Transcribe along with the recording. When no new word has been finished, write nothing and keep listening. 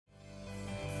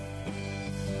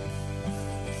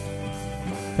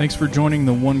Thanks for joining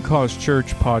the One Cause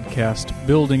Church podcast,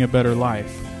 Building a Better Life.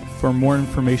 For more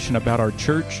information about our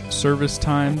church, service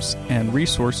times, and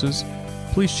resources,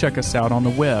 please check us out on the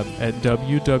web at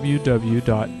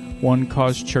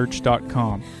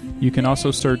www.onecausechurch.com. You can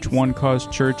also search One Cause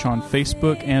Church on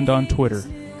Facebook and on Twitter.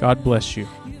 God bless you.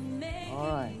 All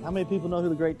right. How many people know who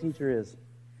the great teacher is? The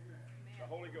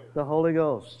Holy Ghost. The Holy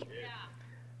Ghost. Yeah.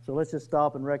 So let's just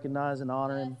stop and recognize and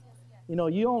honor Him. You know,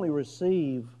 you only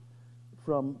receive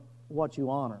from what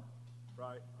you honor.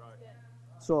 Right.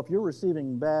 So if you're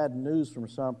receiving bad news from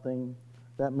something,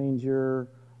 that means you're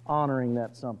honoring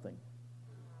that something.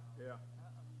 Yeah.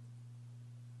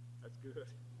 That's good.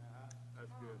 That's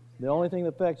good. The only thing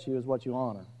that affects you is what you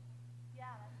honor. Yeah,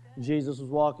 that's good. Jesus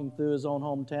was walking through His own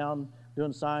hometown,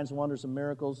 doing signs, wonders, and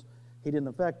miracles. He didn't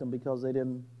affect them because they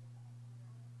didn't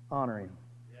honor Him.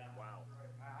 Yeah. Wow.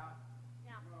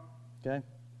 Okay?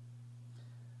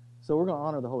 So we're going to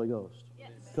honor the Holy Ghost.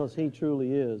 Because He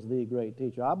truly is the great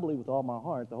teacher. I believe with all my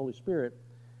heart the Holy Spirit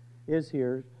is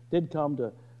here, did come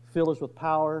to fill us with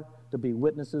power, to be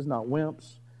witnesses, not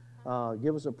wimps,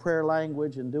 give us a prayer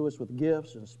language and do us with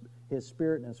gifts and His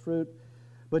Spirit and His fruit.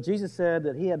 But Jesus said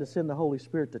that He had to send the Holy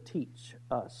Spirit to teach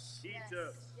us. Teach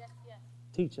us. Yes.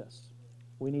 Teach us.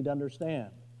 We need to understand.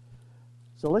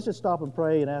 So let's just stop and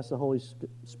pray and ask the Holy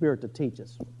Spirit to teach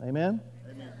us. Amen?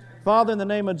 Amen. Father, in the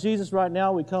name of Jesus, right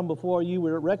now we come before You.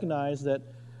 We recognize that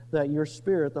Your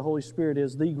Spirit, the Holy Spirit,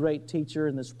 is the great teacher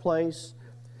in this place.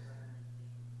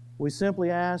 We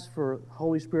simply ask for,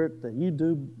 Holy Spirit, that You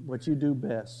do what You do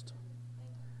best.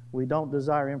 We don't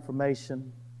desire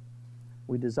information.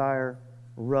 We desire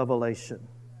revelation.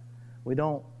 We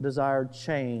don't desire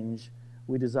change.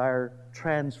 We desire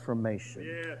transformation.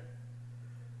 Yeah.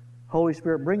 Holy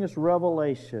Spirit, bring us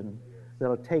revelation that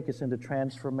will take us into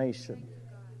transformation.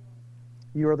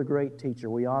 You are the great teacher.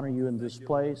 We honor You in this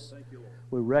place. Thank you, Lord.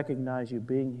 We recognize You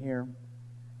being here.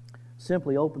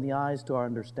 Simply open the eyes to our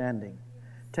understanding.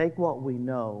 Take what we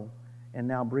know and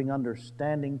now bring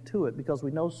understanding to it, because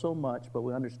we know so much, but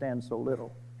we understand so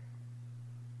little.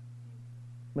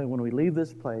 May when we leave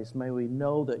this place, may we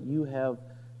know that You have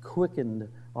quickened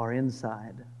our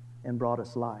inside and brought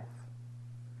us life.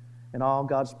 And all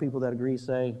God's people that agree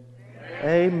say,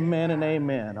 Amen and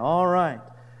amen. All right.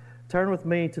 Turn with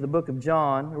me to the book of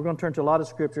John. We're going to turn to a lot of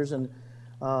scriptures, and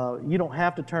you don't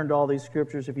have to turn to all these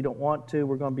scriptures if you don't want to.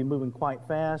 We're going to be moving quite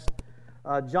fast.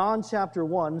 John chapter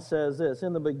 1 says this: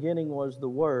 In the beginning was the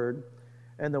Word,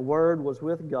 and the Word was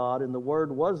with God, and the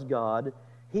Word was God.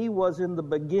 He was in the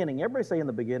beginning. Everybody say in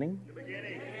the beginning. The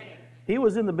beginning. He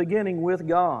was in the beginning with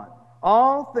God.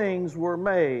 All things were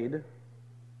made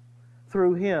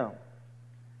through Him,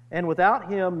 and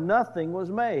without Him nothing was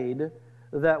made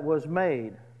that was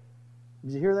made.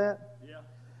 Did you hear that? Yeah.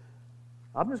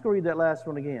 I'm just going to read that last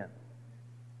one again.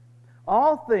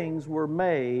 All things were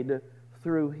made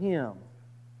through Him,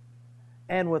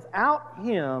 and without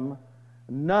Him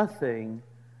nothing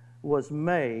was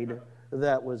made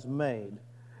that was made.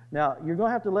 Now, you're going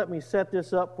to have to let me set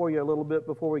this up for you a little bit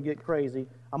before we get crazy.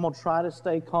 I'm going to try to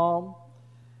stay calm.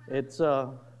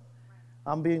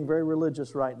 I'm being very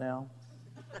religious right now.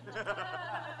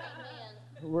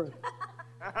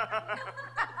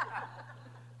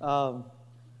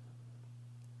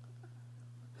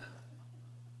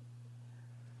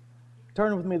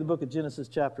 Turn with me to the book of Genesis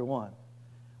chapter 1.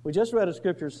 We just read a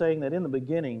scripture saying that in the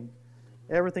beginning,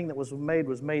 everything that was made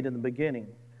in the beginning.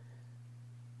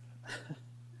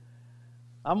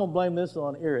 I'm going to blame this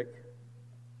on Eric.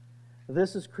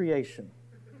 This is creation.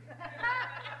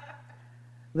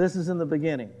 This is in the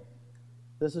beginning.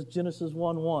 This is Genesis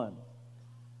 1:1.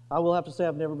 I will have to say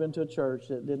I've never been to a church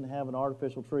that didn't have an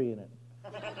artificial tree in it.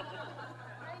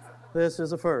 This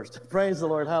is a first. Praise the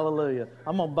Lord. Hallelujah.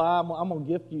 I'm going to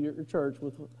gift you your church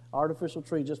with an artificial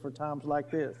tree just for times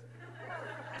like this.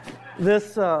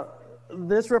 This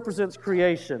represents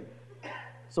creation.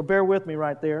 So bear with me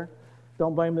right there.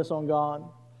 Don't blame this on God.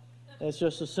 It's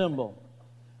just a symbol.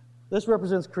 This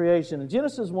represents creation. In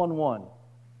Genesis 1:1,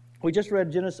 we just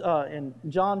read in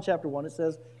John chapter 1, it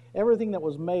says, everything that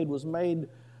was made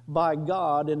by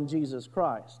God in Jesus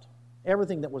Christ.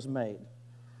 Everything that was made.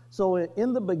 So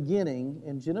in the beginning,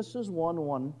 in Genesis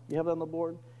 1:1, you have that on the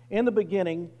board? In the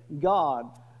beginning,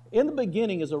 God. In the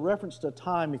beginning is a reference to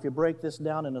time if you break this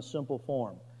down in a simple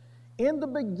form. In the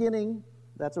beginning,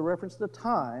 that's a reference to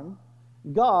time,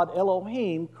 God,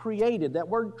 Elohim, created. That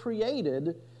word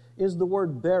created is the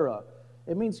word bara.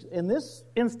 It means, in this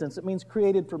instance, it means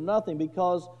created from nothing,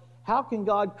 because how can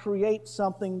God create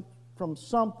something from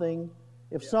something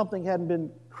if something hadn't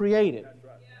been created? That's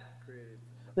right. Created.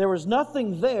 There was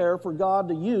nothing there for God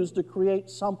to use to create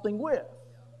something with.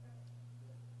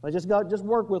 Just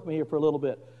work with me here for a little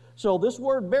bit. So this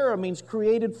word bara means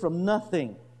created from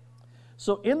nothing.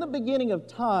 So in the beginning of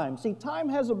time, see, time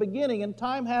has a beginning and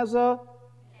time has a...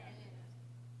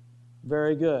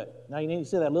 Very good. Now you need to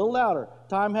say that a little louder.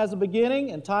 Time has a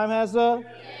beginning and time has a...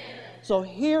 So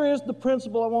here is the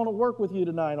principle I want to work with you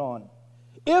tonight on.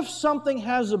 If something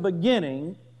has a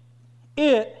beginning,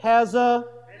 it has a...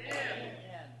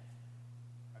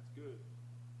 That's good.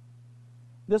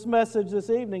 This message this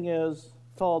evening is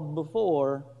called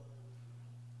Before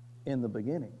in the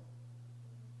Beginning.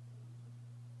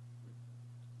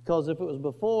 Because if it was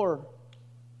before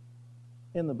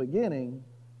in the beginning,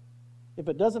 if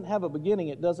it doesn't have a beginning,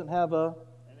 it doesn't have a...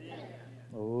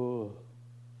 Oh.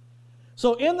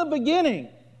 So in the beginning,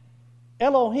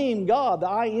 Elohim, God, the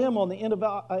I am on the end of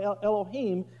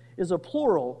Elohim is a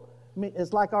plural.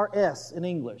 It's like our S in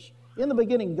English. In the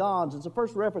beginning, God's, it's the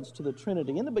first reference to the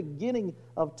Trinity. In the beginning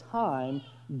of time,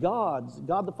 God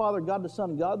the Father, God the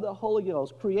Son, God the Holy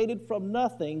Ghost, created from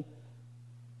nothing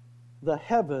the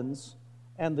heavens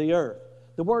and the earth.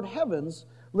 The word heavens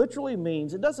literally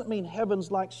means, it doesn't mean heavens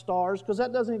like stars, because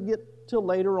that doesn't get till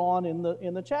later on in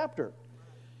the chapter.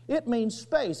 It means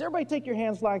space. Everybody take your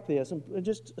hands like this and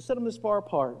just set them this far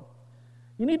apart.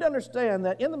 You need to understand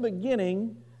that in the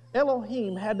beginning,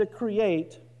 Elohim had to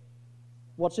create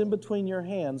what's in between your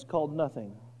hands called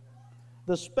nothing.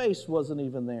 The space wasn't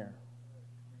even there.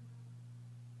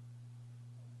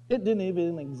 It didn't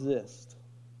even exist.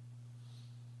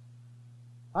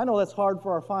 I know that's hard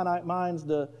for our finite minds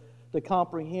to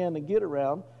comprehend and get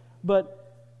around,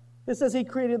 but it says He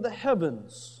created the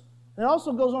heavens. And it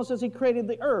also goes on and says He created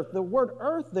the earth. The word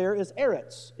earth there is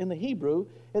eretz in the Hebrew.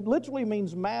 It literally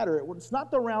means matter. It's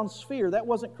not the round sphere. That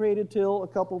wasn't created till a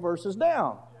couple verses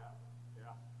down.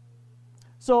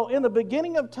 So in the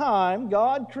beginning of time,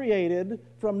 God created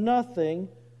from nothing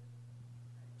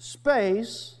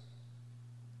space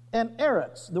and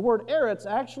eretz. The word eretz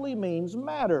actually means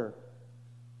matter.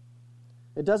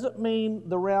 It doesn't mean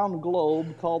the round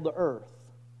globe called the earth.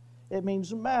 It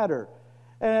means matter.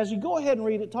 And as you go ahead and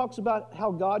read, it talks about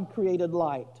how God created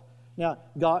light. Now,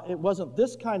 it wasn't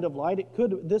this kind of light.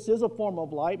 This is a form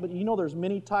of light, but you know there's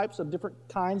many types of different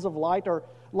kinds of light, or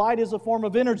light is a form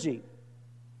of energy.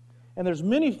 And there's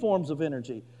many forms of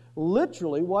energy.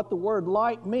 Literally, what the word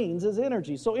light means is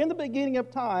energy. So in the beginning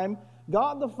of time,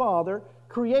 God the Father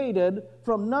created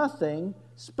from nothing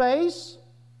space,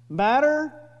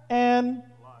 matter, and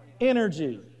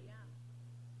energy.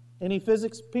 Any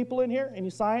physics people in here? Any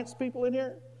science people in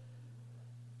here?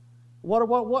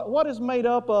 What is made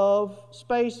up of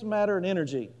space, matter, and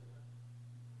energy?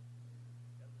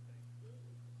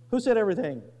 Who said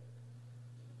everything?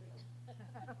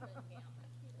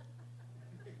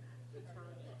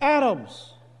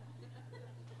 Atoms.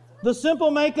 The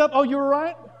simple makeup, oh, you were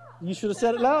right? You should have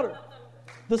said it louder.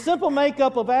 The simple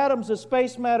makeup of atoms is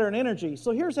space, matter, and energy.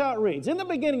 So here's how it reads. In the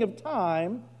beginning of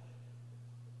time,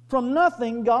 from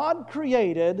nothing, God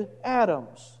created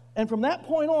atoms. And from that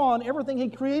point on, everything He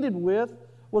created with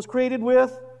was created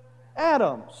with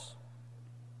atoms.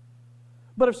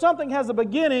 But if something has a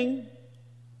beginning,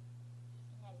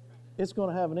 it's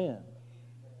going to have an end.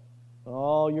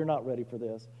 Oh, you're not ready for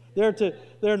this.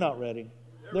 They're not ready.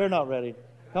 They're not ready.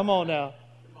 Come on now.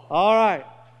 All right.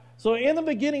 So in the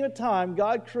beginning of time,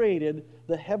 God created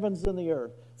the heavens and the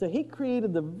earth. So He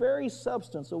created the very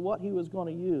substance of what He was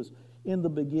going to use in the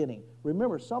beginning.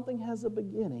 Remember, something has a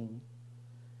beginning,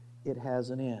 it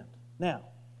has an end. Now,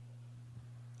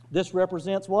 this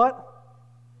represents what?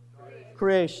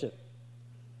 Creation.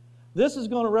 This is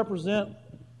going to represent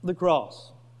the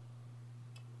cross.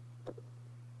 If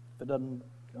it doesn't,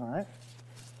 all right.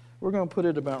 We're going to put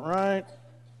it about right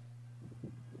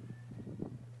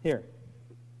here.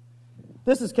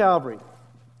 This is Calvary.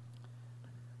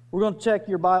 We're going to check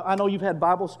your Bible. I know you've had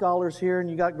Bible scholars here and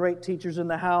you got great teachers in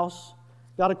the house.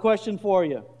 Got a question for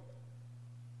you.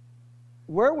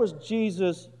 Where was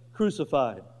Jesus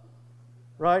crucified?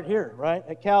 Right here, right?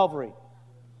 At Calvary.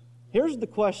 Here's the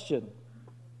question.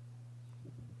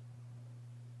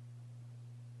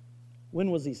 When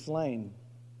was He slain?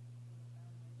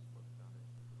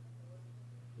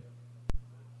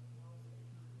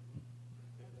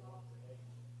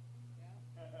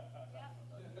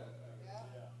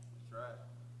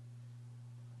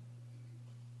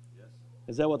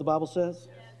 Is that what the Bible says?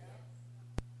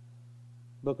 Yes.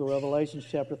 Book of Revelation,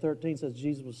 chapter 13 says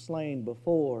Jesus was slain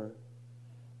before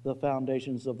the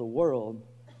foundations of the world,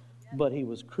 but He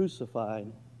was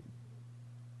crucified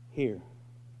here.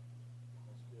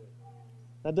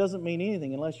 That doesn't mean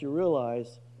anything unless you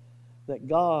realize that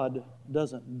God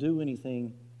doesn't do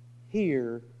anything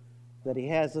here that He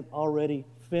hasn't already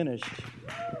finished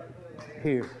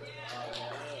here.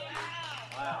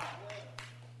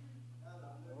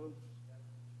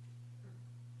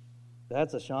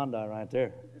 That's a Shondai right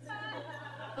there.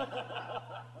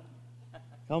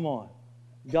 Come on.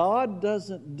 God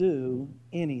doesn't do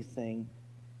anything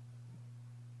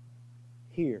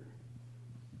here.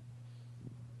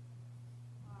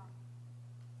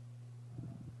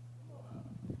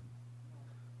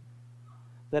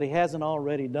 That He hasn't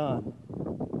already done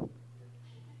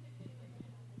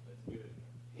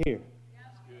here.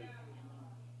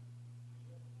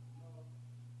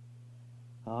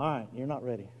 All right, you're not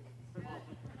ready.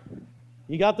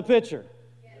 You got the picture?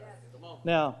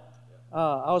 Now,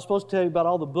 I was supposed to tell you about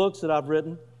all the books that I've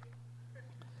written.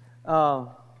 I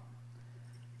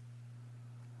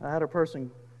had a person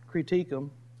critique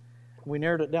them. We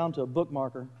narrowed it down to a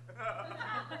bookmarker.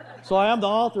 So I am the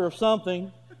author of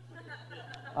something.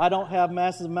 I don't have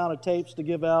massive amount of tapes to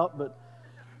give out, but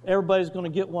everybody's going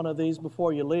to get one of these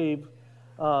before you leave.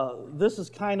 This is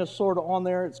kind of sort of on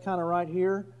there. It's kind of right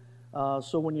here.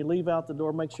 So when you leave out the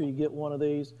door, make sure you get one of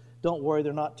these. Don't worry,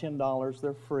 they're not $10.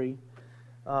 They're free.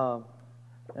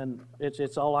 And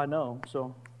it's all I know,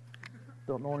 so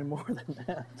don't know any more than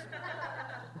that.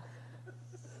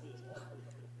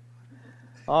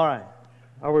 All right.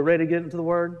 Are we ready to get into the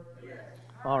Word?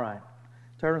 All right.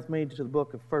 Turn with me to the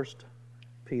book of 1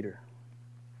 Peter.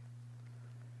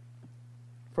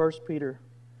 1 Peter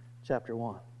chapter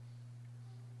 1.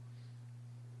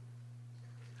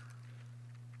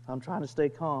 I'm trying to stay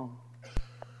calm.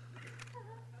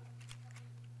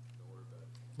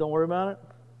 Don't worry about it.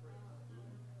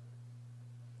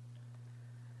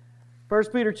 1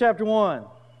 Peter chapter 1.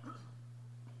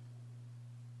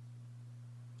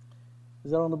 Is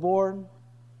that on the board?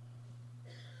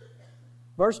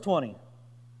 Verse 20.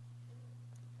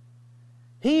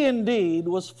 He indeed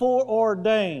was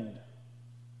foreordained.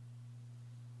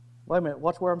 Wait a minute,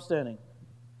 watch where I'm standing.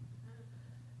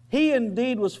 He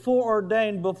indeed was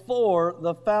foreordained before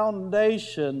the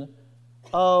foundation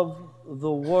of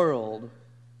the world,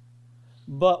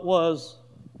 but was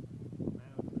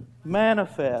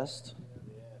manifest.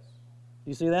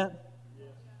 You see that?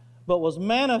 But was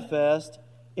manifest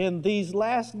in these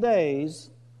last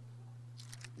days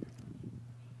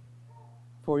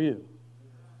for you.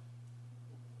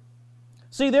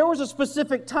 See, there was a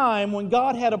specific time when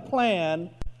God had a plan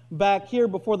back here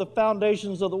before the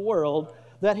foundations of the world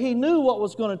that He knew what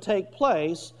was going to take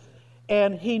place,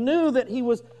 and He knew that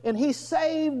He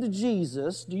saved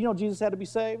Jesus. Do you know Jesus had to be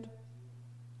saved?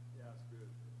 Yeah, that's good.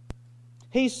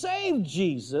 He saved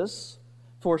Jesus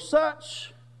for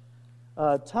such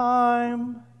a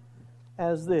time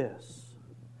as this.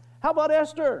 How about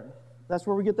Esther? That's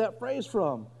where we get that phrase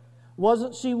from.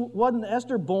 Wasn't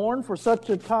Esther born for such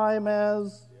a time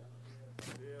as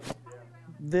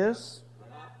this?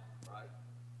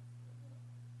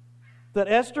 That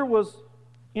Esther was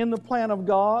in the plan of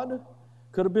God,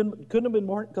 couldn't have been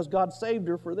more, because God saved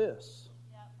her for this.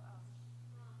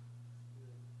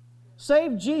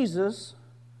 Saved Jesus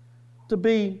to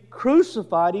be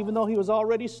crucified even though He was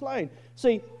already slain.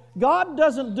 See, God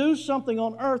doesn't do something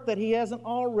on earth that He hasn't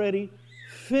already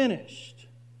finished.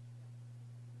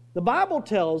 The Bible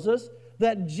tells us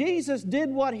that Jesus did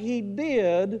what He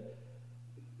did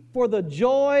for the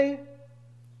joy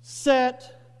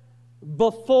set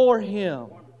before Him,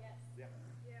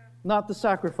 not the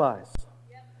sacrifice.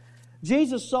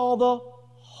 Jesus saw the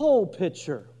whole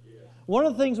picture. One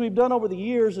of the things we've done over the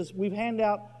years is we'd take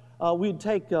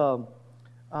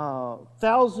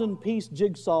 1,000-piece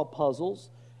jigsaw puzzles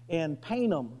and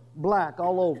paint them black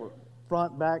all over,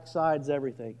 front, back, sides,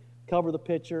 everything. Cover the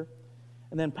picture,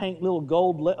 and then paint little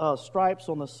gold stripes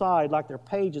on the side like they're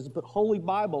pages, and put Holy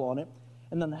Bible on it,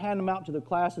 and then hand them out to the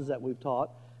classes that we've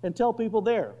taught, and tell people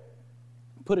there,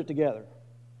 put it together.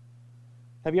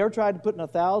 Have you ever tried to put a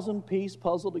 1,000-piece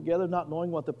puzzle together not knowing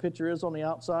what the picture is on the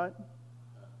outside?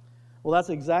 Well, that's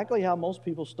exactly how most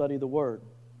people study the Word.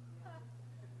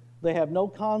 They have no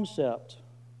concept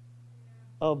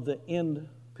of the end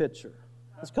picture.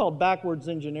 It's called backwards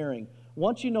engineering.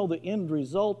 Once you know the end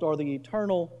result or the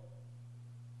eternal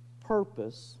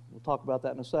purpose, we'll talk about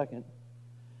that in a second,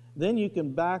 then you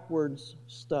can backwards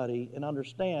study and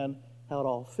understand how it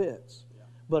all fits.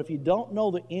 But if you don't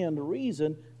know the end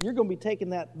reason, you're going to be taking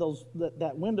that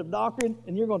wind of doctrine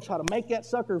and you're going to try to make that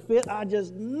sucker fit. I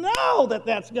just know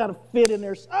that's got to fit in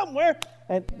there somewhere,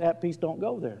 and that piece don't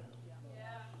go there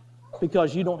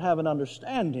because you don't have an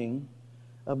understanding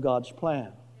of God's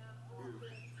plan.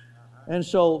 And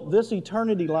so this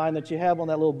eternity line that you have on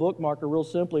that little bookmarker, real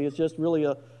simply, is just really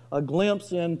a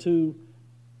glimpse into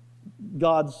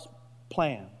God's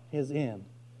plan, His end.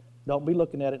 Don't be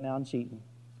looking at it now and cheating.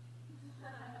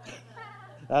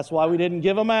 That's why we didn't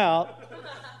give them out.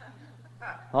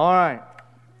 All right.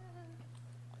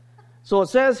 So it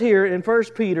says here in 1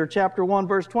 Peter chapter 1,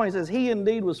 verse 20, it says, He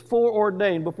indeed was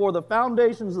foreordained before the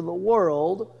foundations of the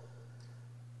world,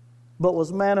 but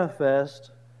was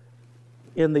manifest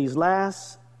in these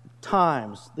last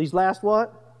times. These last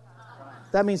what?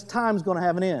 That means time's going to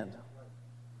have an end.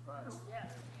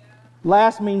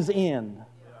 Last means end.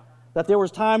 That there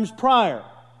was times prior.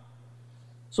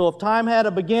 So if time had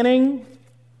a beginning,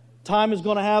 time is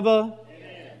going to have a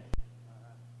end.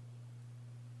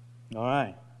 All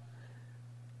right.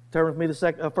 Turn with me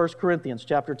to 1 Corinthians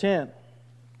chapter 10.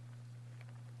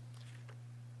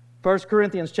 1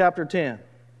 Corinthians chapter 10.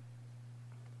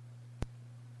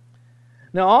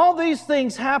 Now all these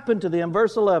things happened to them,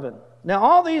 verse 11. Now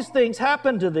all these things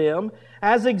happened to them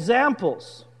as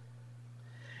examples.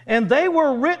 And they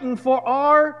were written for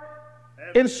our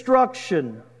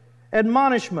instruction,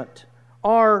 admonishment,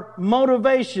 our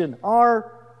motivation,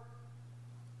 for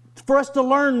us to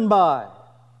learn by.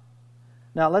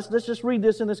 Now let's just read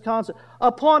this in this concept.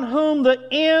 Upon whom the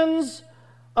ends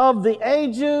of the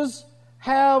ages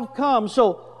have come.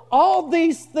 So all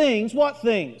these things, what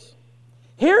things?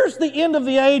 Here's the end of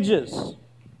the ages.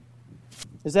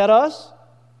 Is that us?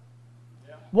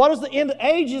 Yeah. What is the end of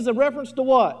ages a reference to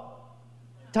what?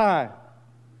 Time.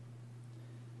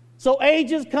 So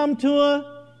ages come to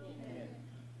a end.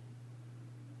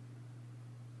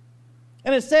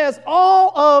 And it says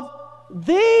all of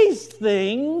these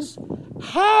things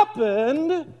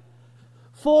happened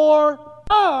for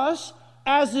us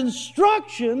as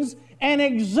instructions and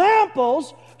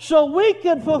examples so we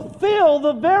could fulfill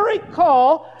the very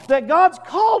call that God's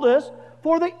called us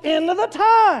for the end of the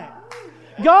time.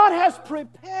 God has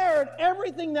prepared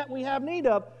everything that we have need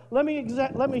of. Let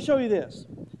me show you this.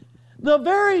 The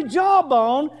very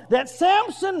jawbone that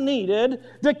Samson needed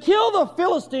to kill the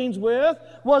Philistines with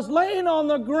was laying on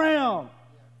the ground.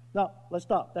 Now, let's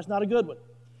stop. That's not a good one.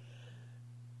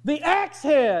 The axe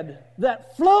head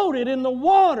that floated in the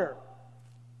water.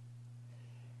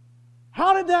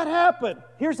 How did that happen?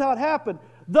 Here's how it happened.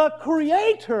 The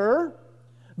Creator,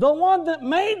 the one that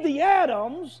made the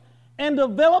atoms and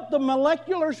developed the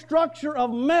molecular structure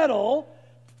of metal,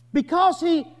 because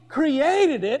He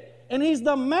created it and He's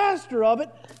the master of it,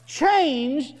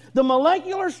 changed the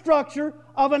molecular structure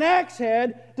of an axe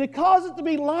head to cause it to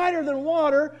be lighter than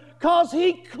water because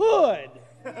He could.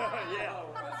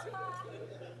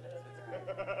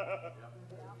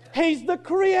 He's the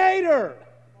Creator.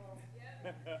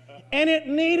 And it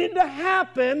needed to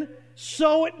happen,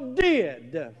 so it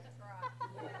did.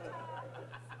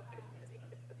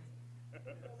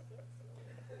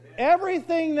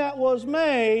 Everything that was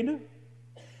made,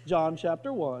 John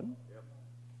chapter 1,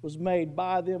 was made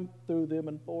by them, through them,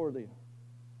 and for them.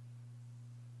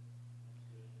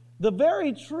 The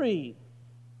very tree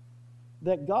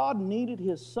that God needed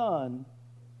His Son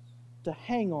to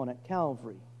hang on at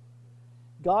Calvary,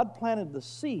 God planted the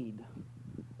seed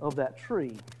of that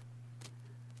tree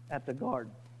at the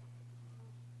garden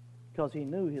because He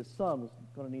knew His Son was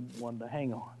going to need one to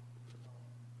hang on.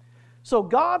 So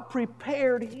God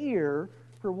prepared here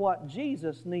for what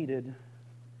Jesus needed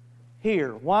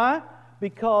here. Why?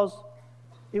 Because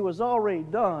it was already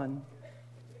done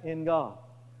in God.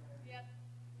 Yep.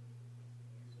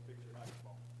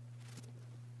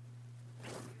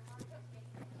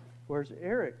 Where's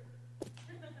Eric?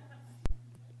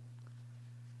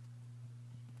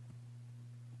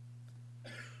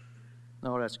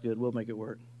 No, that's good. We'll make it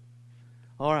work.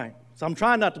 All right. So I'm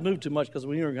trying not to move too much because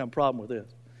we're going to have a problem with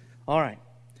this. All right.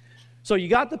 So you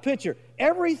got the picture.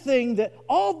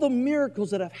 All the miracles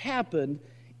that have happened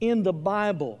in the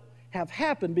Bible have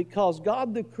happened because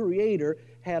God the Creator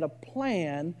had a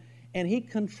plan and He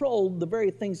controlled the very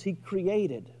things He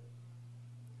created.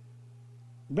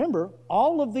 Remember,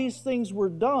 all of these things were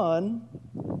done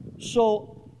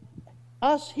so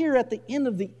us here at the end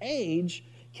of the age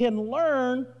can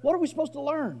learn. What are we supposed to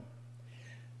learn?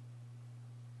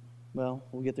 Well,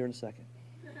 we'll get there in a second.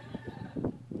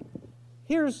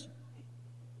 Here's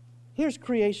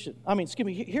creation.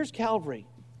 Here's Calvary.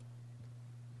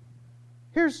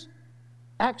 Here's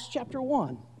Acts chapter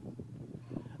 1.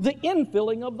 The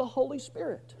infilling of the Holy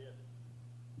Spirit.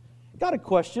 Got a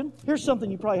question. Here's something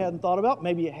you probably hadn't thought about.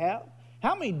 Maybe you have.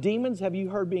 How many demons have you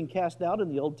heard being cast out in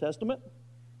the Old Testament?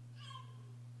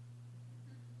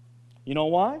 You know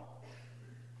why?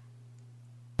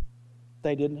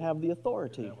 They didn't have the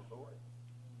authority.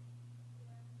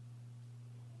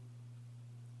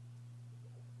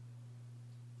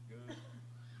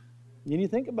 You need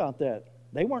to think about that.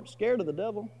 They weren't scared of the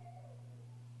devil.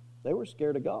 They were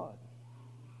scared of God.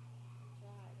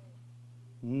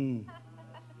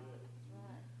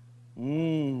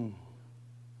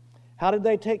 How did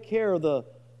they take care of the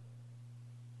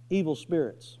evil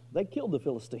spirits? They killed the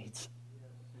Philistines.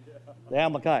 The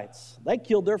Amalekites. They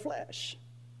killed their flesh.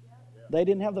 They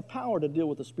didn't have the power to deal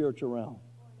with the spiritual realm.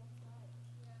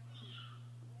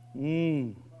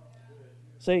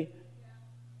 See,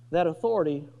 that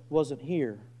authority wasn't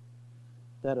here.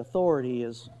 That authority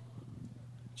is,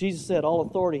 Jesus said, all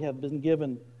authority have been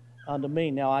given unto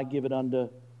me. Now I give it unto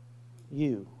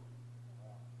you.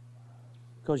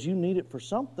 Because you need it for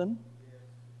something.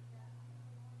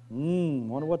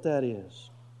 Wonder what that is.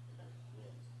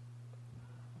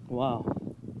 Wow.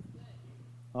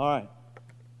 All right.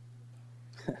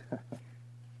 So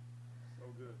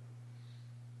good.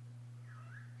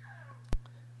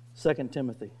 2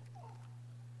 Timothy.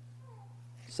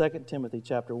 2 Timothy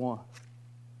chapter 1.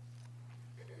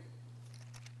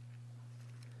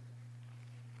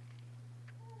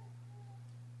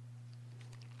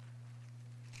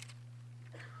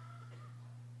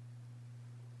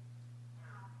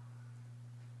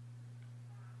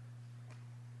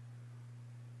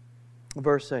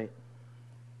 Verse 8.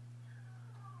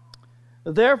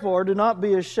 Therefore, do not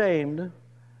be ashamed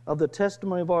of the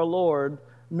testimony of our Lord,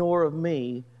 nor of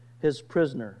me, His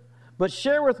prisoner, but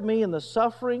share with me in the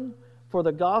suffering for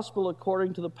the gospel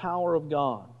according to the power of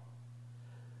God,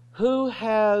 who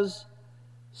has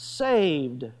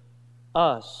saved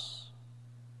us.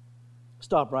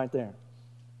 Stop right there.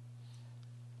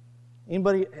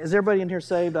 Anybody? Is everybody in here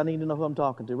saved? I need to know who I'm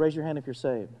talking to. Raise your hand if you're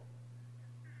saved.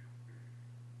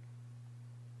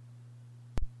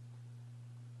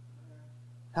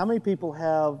 How many people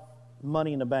have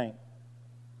money in the bank?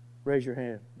 Raise your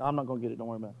hand. I'm not going to get it. Don't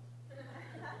worry about it.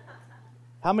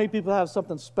 How many people have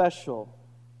something special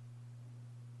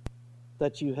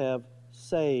that you have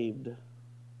saved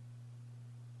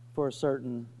for a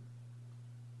certain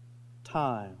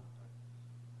time?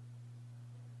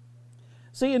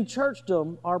 See, in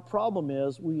churchdom, our problem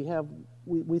is we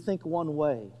think one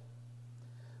way.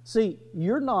 See,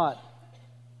 you're not,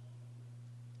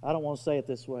 I don't want to say it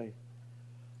this way.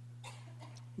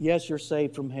 Yes, you're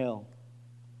saved from hell.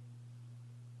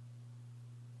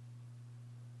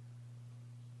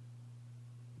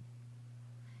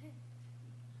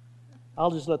 I'll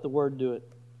just let the Word do it.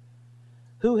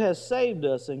 Who has saved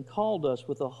us and called us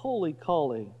with a holy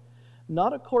calling,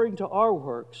 not according to our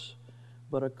works,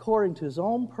 but according to His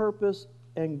own purpose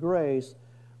and grace,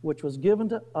 which was given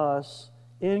to us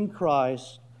in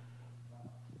Christ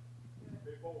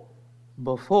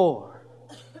before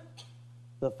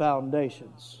the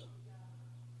foundations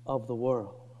of the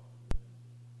world.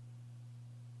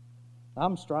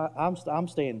 I'm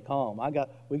staying calm.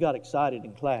 We got excited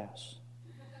in class.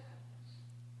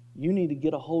 You need to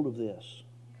get a hold of this.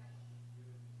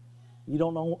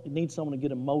 You need someone to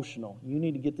get emotional. You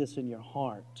need to get this in your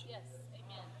heart. Yes,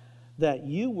 amen. That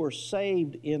you were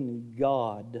saved in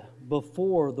God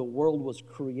before the world was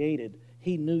created.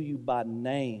 He knew you by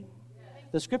name.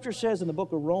 The Scripture says in the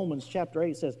book of Romans chapter 8,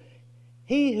 it says,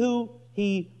 He who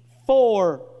He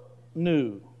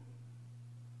foreknew,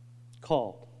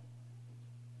 called.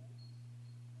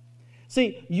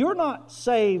 See, you're not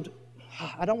saved,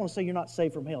 I don't want to say you're not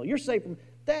saved from hell. You're saved from,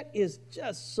 that is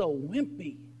just so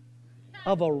wimpy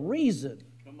of a reason.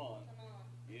 Come on.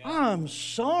 Yeah. I'm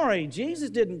sorry, Jesus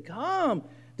didn't come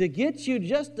to get you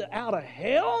just out of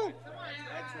hell.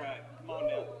 That's right. Come on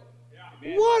now.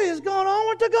 Amen. What is going on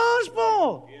with the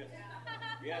gospel? Yes.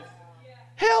 Yes.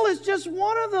 Hell is just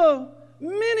one of the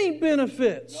many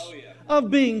benefits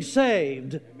of being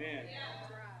saved. Amen.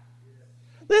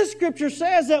 This Scripture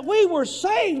says that we were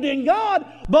saved in God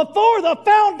before the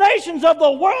foundations of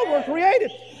the world were created.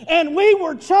 And we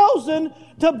were chosen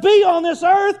to be on this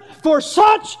earth for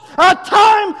such a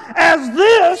time as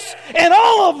this. And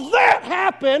all of that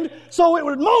happened so it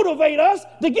would motivate us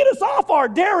to get us off our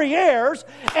derrieres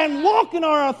and walk in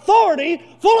our authority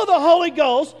full of the Holy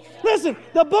Ghost. Listen,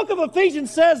 the book of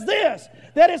Ephesians says this,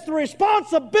 that it's the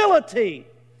responsibility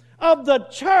of the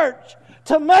church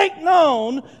to make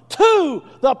known to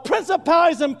the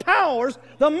principalities and powers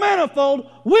the manifold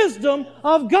wisdom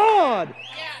of God.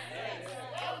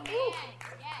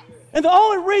 And the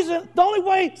only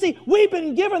way, see, we've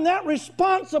been given that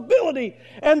responsibility.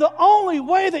 And the only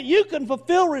way that you can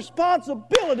fulfill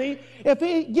responsibility if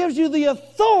He gives you the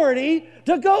authority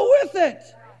to go with it.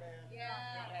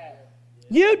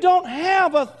 You don't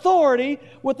have authority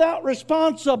without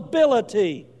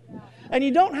responsibility. And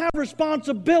you don't have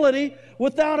responsibility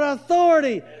without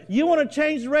authority. You want to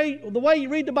change the way you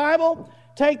read the Bible?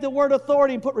 Take the word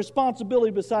authority and put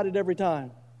responsibility beside it every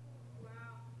time.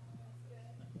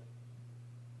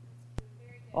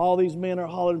 All these men are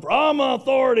hollering for, I'm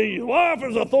authority, your wife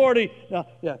is authority. Now,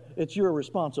 yeah, it's your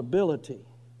responsibility,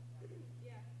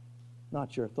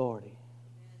 not your authority.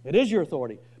 It is your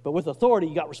authority, but with authority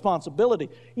you got responsibility.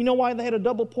 You know why they had a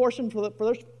double portion for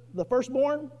the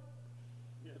firstborn?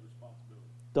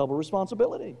 Double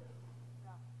responsibility.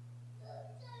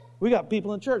 We got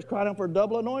people in church crying out for a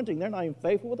double anointing. They're not even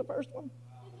faithful with the first one.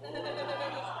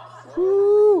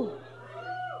 Woo.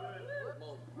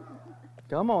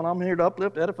 Come on, I'm here to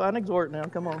uplift, edify, and exhort now.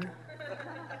 Come on.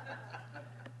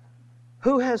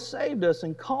 Who has saved us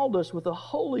and called us with a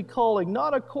holy calling,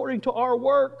 not according to our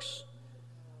works.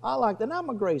 I like that. I'm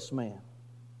a grace man.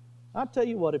 I tell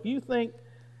you what, if you think,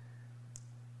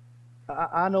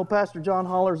 I know Pastor John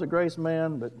Holler's a grace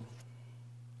man, but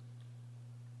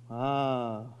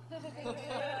I'm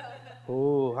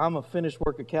a finished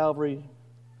work of Calvary,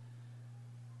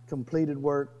 completed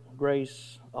work,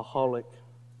 grace-aholic.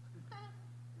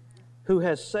 Who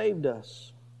has saved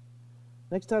us.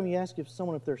 Next time you ask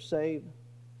someone if they're saved,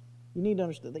 you need to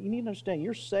understand that. You need to understand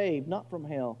you're saved not from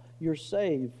hell. You're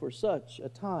saved for such a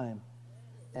time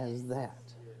as that.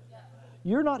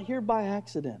 You're not here by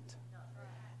accident.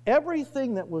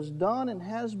 Everything that was done and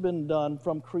has been done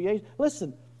from creation.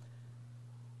 Listen,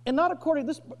 and not according,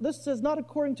 this says not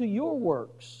according to your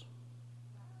works,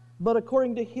 but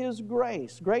according to His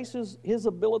grace. Grace is His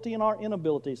ability and our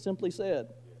inability, simply said.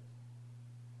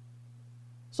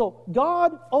 So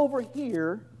God over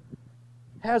here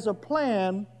has a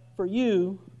plan for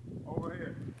you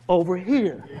over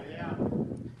here. Yeah.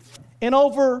 And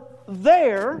over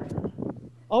there,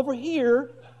 over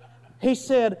here, He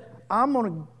said, I'm going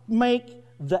to make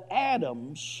the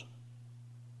atoms.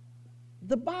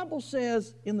 The Bible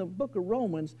says in the book of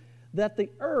Romans that the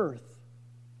earth,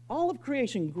 all of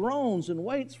creation groans and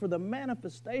waits for the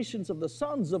manifestations of the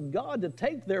sons of God to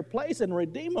take their place and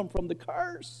redeem them from the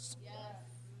curse. Yes.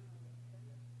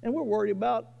 And we're worried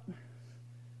about,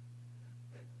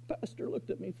 Pastor looked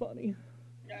at me funny.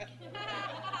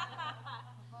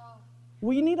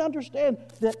 Well, you need to understand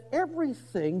that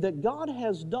everything that God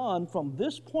has done from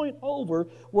this point over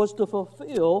was to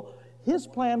fulfill His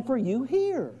plan for you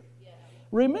here.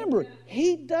 Remember,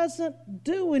 He doesn't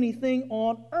do anything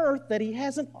on earth that He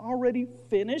hasn't already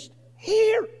finished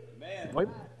here. Amen. Wait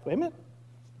a minute.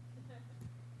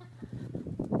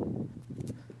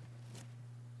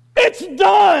 It's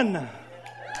done. Yeah.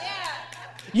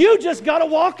 You just got to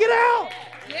walk it out.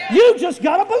 Yeah. You just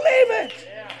got to believe it.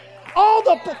 Yeah. All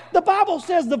the Bible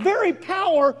says the very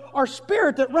power or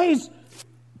spirit that raised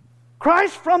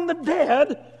Christ from the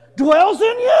dead dwells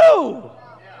in you.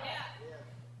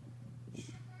 Yeah.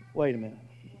 Wait a minute.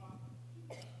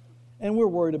 And we're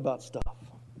worried about stuff.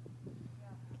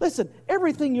 Listen,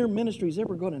 everything your ministry is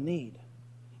ever going to need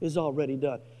is already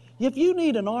done. If you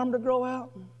need an arm to grow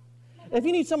out, if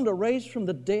you need someone to raise from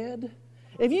the dead,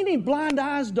 if you need blind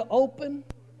eyes to open,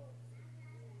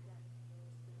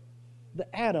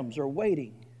 the atoms are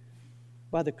waiting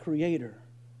by the Creator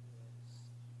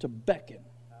to beckon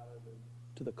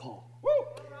to the call.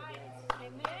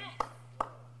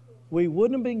 We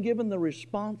wouldn't have been given the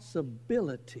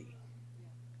responsibility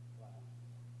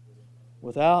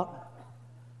without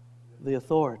the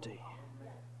authority.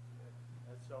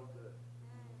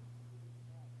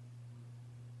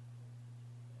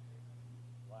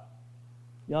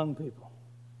 Young people,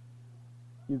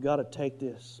 you've got to take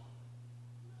this.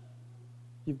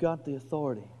 You've got the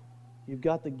authority. You've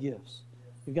got the gifts.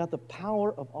 You've got the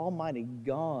power of Almighty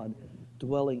God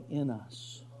dwelling in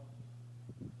us.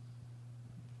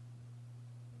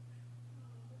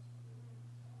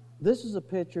 This is a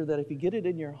picture that if you get it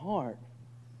in your heart,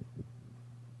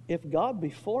 if God be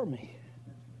for me,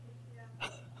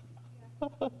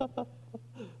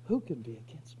 who can be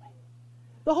against me?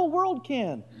 The whole world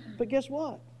can. But guess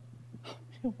what?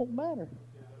 It won't matter.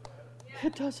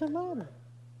 It doesn't matter.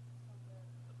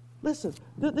 Listen,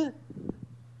 let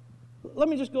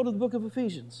me just go to the book of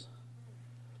Ephesians.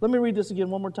 Let me read this again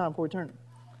one more time before we turn.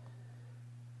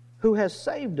 Who has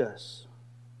saved us.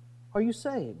 Are you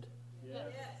saved? Yes.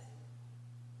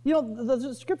 You know,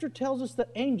 the Scripture tells us that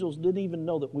angels didn't even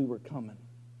know that we were coming.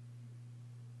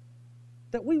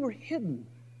 That we were hidden.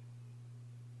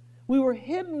 We were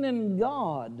hidden in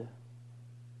God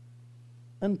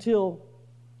until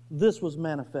this was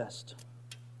manifest.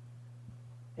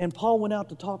 And Paul went out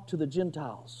to talk to the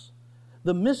Gentiles.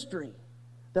 The mystery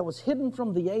that was hidden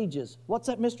from the ages. What's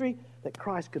that mystery? That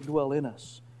Christ could dwell in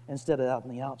us instead of out on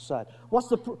the outside. What's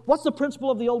the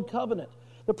principle of the Old Covenant?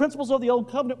 The principles of the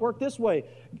Old Covenant work this way.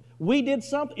 We did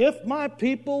something. If my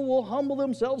people will humble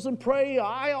themselves and pray,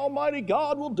 I, Almighty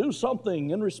God, will do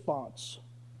something in response.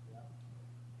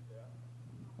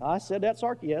 I said that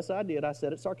sarcastically. Yes, I did. I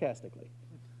said it sarcastically.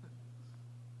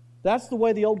 That's the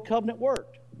way the old covenant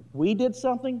worked. We did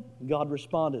something, God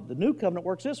responded. The new covenant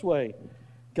works this way.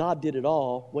 God did it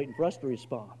all, waiting for us to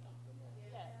respond.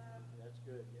 That's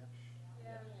good,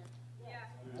 yeah.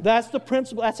 That's the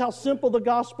principle. That's how simple the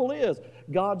gospel is.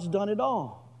 God's done it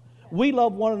all. We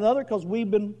love one another because we've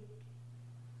been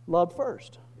loved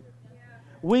first.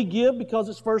 We give because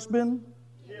it's first been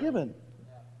given.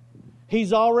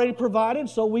 He's already provided,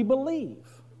 so we believe.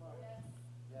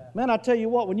 Man, I tell you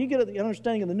what, when you get the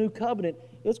understanding of the new covenant,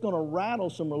 it's going to rattle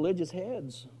some religious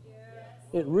heads.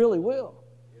 It really will.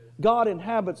 God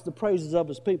inhabits the praises of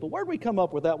His people. Where did we come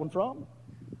up with that one from?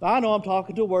 I know I'm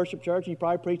talking to a worship church, and you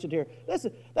probably preach it here.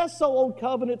 Listen, that's so old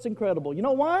covenant, it's incredible. You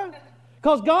know why?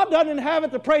 Because God doesn't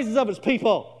inhabit the praises of His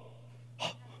people.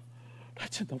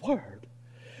 That's in the Word.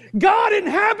 God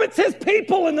inhabits His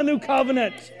people in the new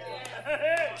covenant.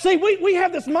 See, we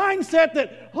have this mindset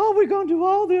that, oh, we're going to do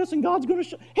all this and God's going to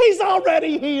show. He's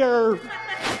already here.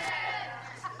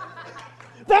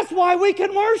 That's why we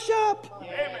can worship.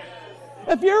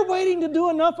 If you're waiting to do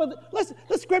enough of listen,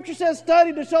 the Scripture says,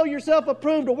 study to show yourself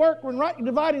approved, to work when right,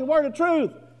 dividing the word of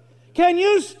truth. Can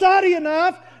you study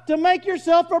enough to make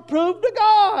yourself approved to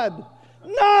God?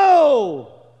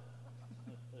 No.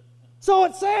 So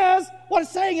it says, what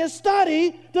it's saying is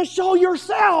study to show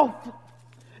yourself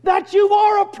that you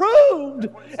are approved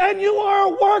and you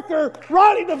are a worker,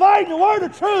 rightly dividing the word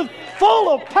of truth,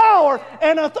 full of power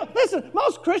and listen,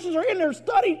 most Christians are in there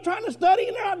trying to study,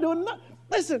 and they're not doing nothing.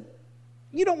 Listen,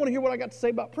 you don't want to hear what I got to say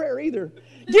about prayer either.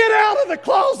 Get out of the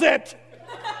closet.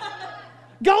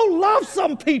 Go love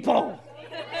some people.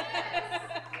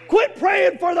 Quit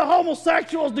praying for the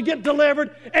homosexuals to get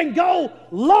delivered and go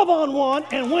love on one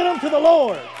and win them to the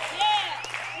Lord.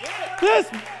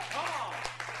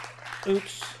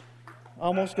 Oops.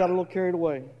 Almost got a little carried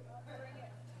away.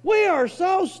 We are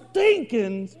so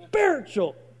stinking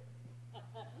spiritual,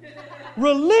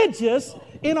 religious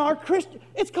in our Christian.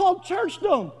 It's called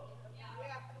churchdom.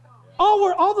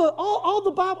 All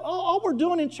the Bible, all we're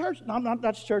doing in church. No, I'm not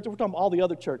just church. We're talking about all the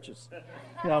other churches.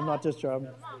 Yeah, I'm not just church.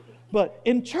 But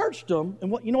in churchdom,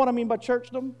 and you know what I mean by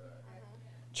churchdom?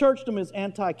 Churchdom is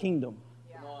anti-kingdom.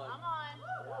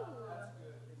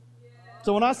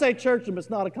 So when I say churchdom, it's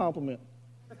not a compliment.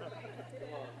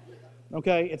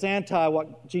 Okay, it's anti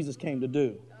what Jesus came to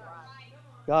do.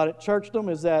 Got it? Churchdom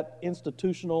is that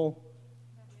institutional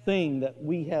thing that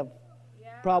we have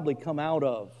probably come out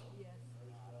of.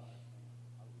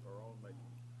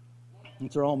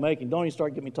 It's our own making. Don't even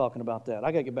start getting me talking about that.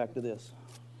 I got to get back to this.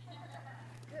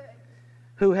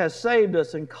 Who has saved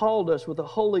us and called us with a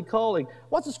holy calling.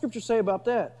 What's the Scripture say about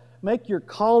that? Make your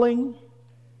calling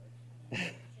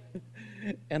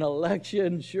and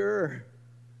election sure.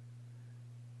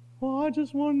 Well, I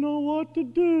just want to know what to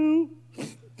do.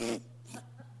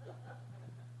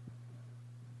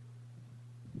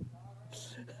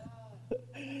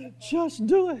 Just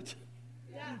do it.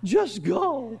 Just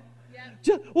go.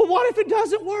 Well, what if it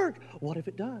doesn't work? What if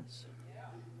it does?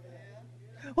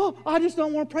 Well, I just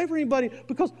don't want to pray for anybody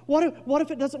because what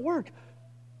if it doesn't work?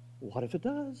 What if it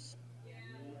does?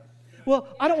 Well,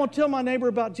 I don't want to tell my neighbor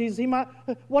about Jesus. He might.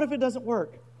 What if it doesn't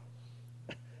work?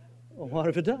 Well, what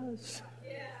if it does?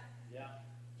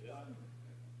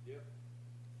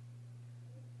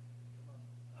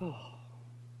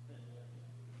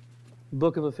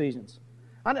 Book of Ephesians.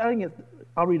 I'll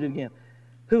read it again.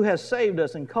 Who has saved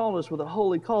us and called us with a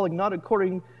holy calling, not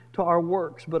according to our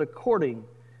works, but according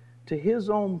to His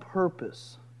own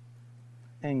purpose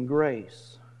and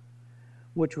grace,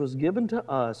 which was given to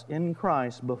us in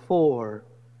Christ before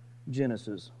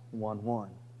Genesis 1:1.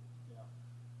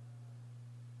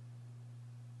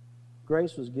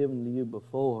 Grace was given to you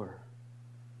before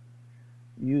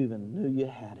you even knew you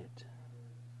had it.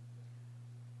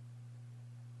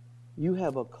 You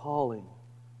have a calling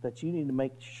that you need to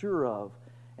make sure of,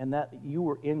 and that you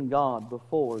were in God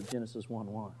before Genesis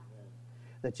 1:1.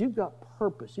 That you've got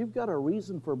purpose. You've got a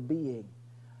reason for being.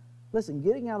 Listen,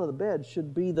 getting out of the bed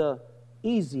should be the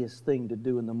easiest thing to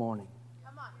do in the morning.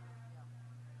 Come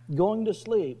on. Going to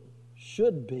sleep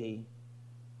should be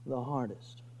the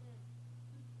hardest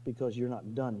because you're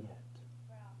not done yet.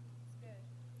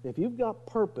 If you've got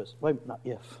purpose, wait, not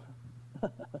if.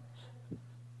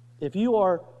 If you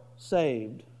are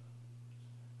saved,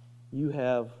 you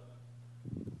have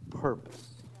purpose.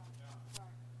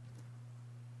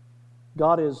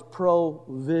 God is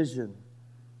provision.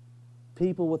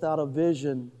 People without a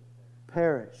vision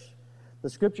perish. The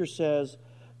Scripture says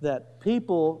that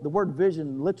people, the word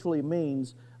vision literally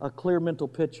means a clear mental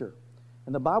picture.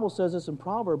 And the Bible says this in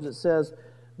Proverbs. It says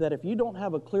that if you don't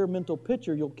have a clear mental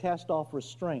picture, you'll cast off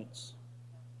restraints.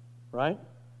 Right?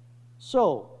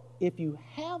 So, if you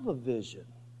have a vision,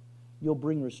 you'll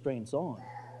bring restraints on.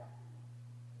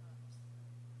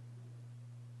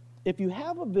 If you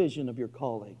have a vision of your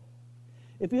calling,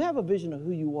 if you have a vision of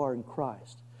who you are in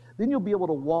Christ, then you'll be able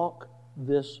to walk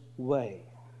this way.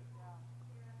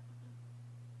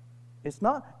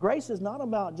 Grace is not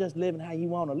about just living how you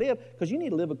want to live, because you need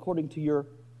to live according to your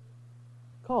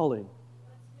calling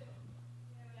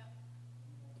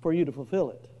for you to fulfill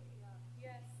it.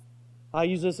 I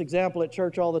use this example at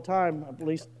church all the time, at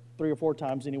least 3 or 4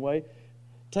 times anyway.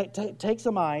 Take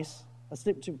some ice,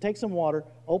 take some water,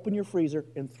 open your freezer,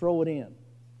 and throw it in.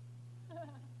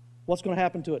 What's going to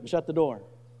happen to it? And shut the door.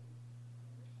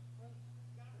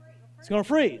 It's going to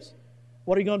freeze.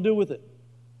 What are you going to do with it?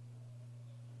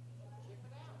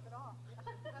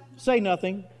 Say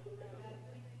nothing.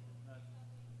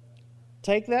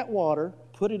 Take that water,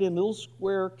 put it in little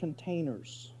square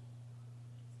containers.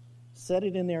 Set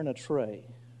it in there in a tray.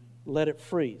 Let it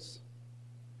freeze.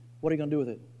 What are you going to do with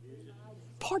it?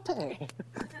 Party.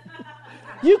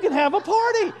 You can have a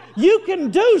party. You can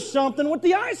do something with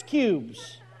the ice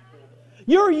cubes.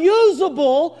 You're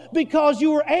usable because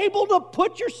you were able to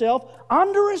put yourself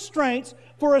under restraints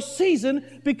for a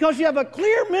season because you have a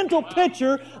clear mental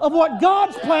picture of what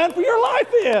God's plan for your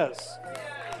life is.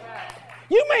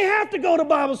 You may have to go to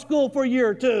Bible school for a year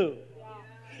or 2.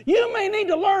 You may need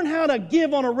to learn how to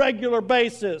give on a regular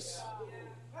basis.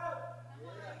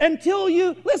 Until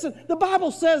you, listen, the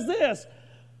Bible says this,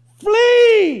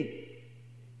 flee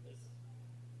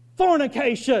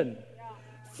fornication.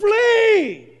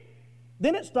 Flee.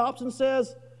 Then it stops and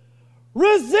says,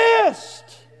 resist,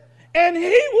 and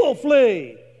He will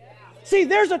flee. See,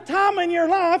 there's a time in your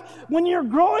life when you're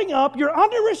growing up, you're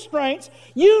under restraints,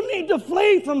 you need to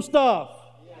flee from stuff.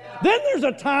 Then there's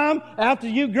a time after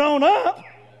you've grown up,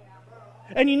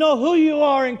 and you know who you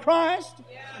are in Christ,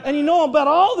 and you know about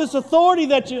all this authority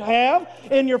that you have,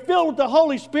 and you're filled with the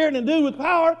Holy Spirit and endued with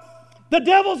power, the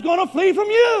devil's going to flee from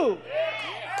you.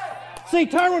 See,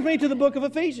 turn with me to the book of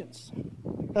Ephesians.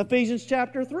 Ephesians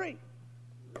chapter 3.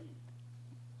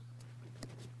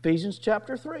 Ephesians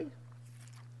chapter 3.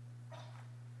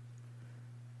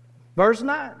 Verse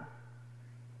 9.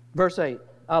 Verse 8.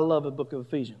 I love the book of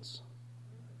Ephesians.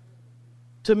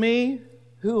 To me,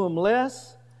 who am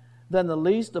less than the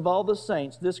least of all the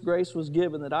saints, this grace was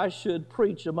given that I should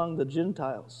preach among the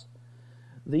Gentiles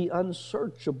the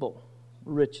unsearchable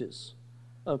riches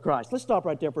of Christ. Let's stop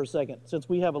right there for a second, since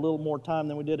we have a little more time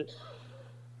than we did it.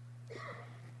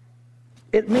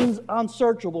 It means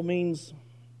unsearchable means,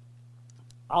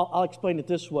 I'll explain it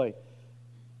this way.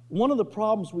 One of the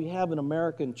problems we have in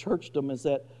American churchdom is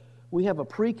that we have a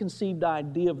preconceived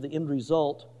idea of the end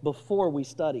result before we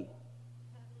study.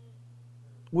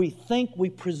 We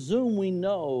presume we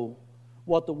know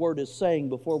what the Word is saying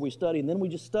before we study, and then we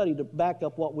just study to back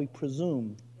up what we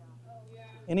presume.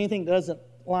 Anything that doesn't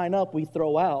line up, we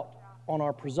throw out on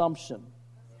our presumption.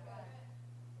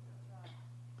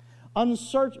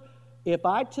 If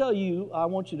I tell you,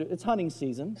 it's hunting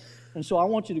season, and so I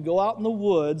want you to go out in the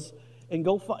woods and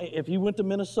go find, if you went to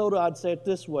Minnesota, I'd say it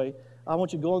this way, I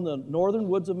want you to go in the northern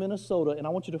woods of Minnesota, and I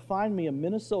want you to find me a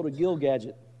Minnesota gill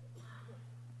gadget.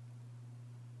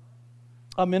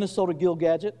 A Minnesota gill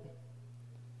gadget.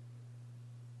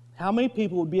 How many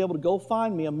people would be able to go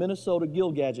find me a Minnesota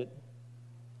gill gadget?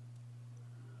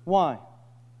 Why? I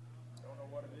don't know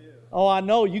what it is. Oh, I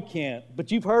know you can't,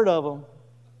 but you've heard of them.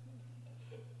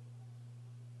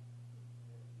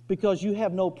 Because you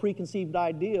have no preconceived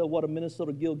idea what a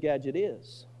Minnesota gill gadget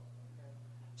is.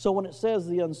 So when it says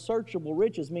the unsearchable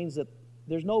riches, means that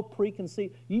there's no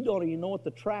preconceived, you don't even know what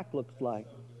the track looks like.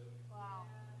 Wow.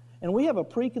 And we have a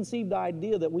preconceived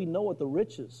idea that we know what the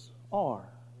riches are.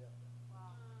 Wow.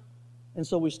 And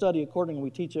so we study accordingly. We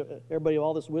teach everybody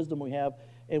all this wisdom we have,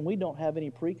 and we don't have any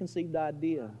preconceived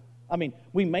idea. I mean,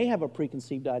 we may have a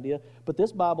preconceived idea, but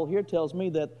this Bible here tells me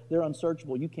that they're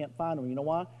unsearchable. You can't find them. You know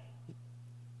why?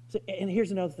 And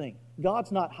here's another thing.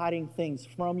 God's not hiding things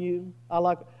from you.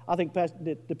 I think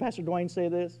did Pastor Dwayne say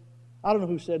this? I don't know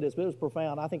who said this, but it was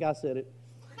profound. I think I said it.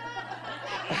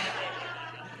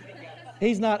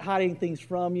 He's not hiding things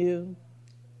from you.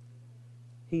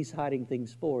 He's hiding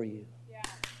things for you. Yeah.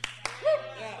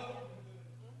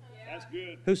 That's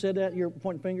good. Who said that? You're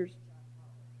pointing fingers?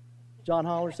 John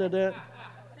Holler said that?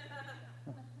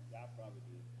 I probably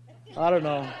did. I don't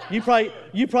know. You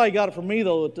probably got it from me,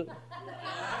 though.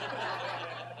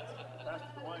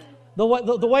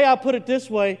 The way I put it this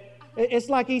way, it's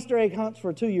like Easter egg hunts for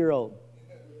a 2-year-old.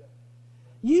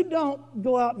 You don't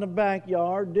go out in the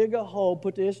backyard, dig a hole,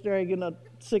 put the Easter egg in a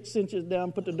 6 inches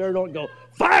down, put the dirt on it, go,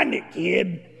 find it,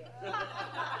 kid.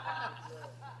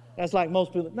 That's like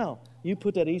most people. No, you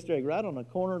put that Easter egg right on the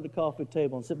corner of the coffee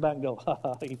table and sit back and go, ha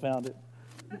ha, he found it.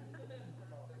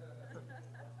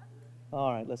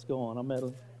 All right, let's go on. I'm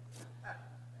meddling.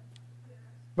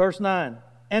 Verse 9.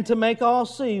 And to make all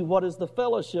see what is the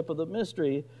fellowship of the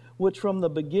mystery, which from the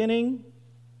beginning...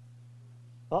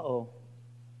 Uh-oh.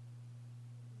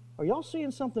 Are y'all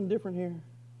seeing something different here?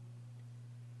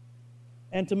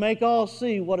 And to make all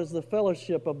see what is the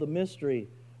fellowship of the mystery,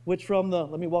 which from the...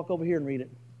 Let me walk over here and read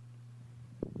it.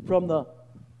 From the...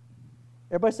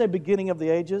 Everybody say beginning of the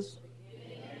ages.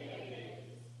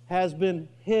 Has been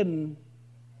hidden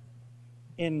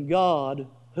in God,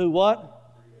 who what?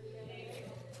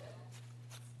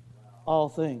 All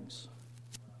things.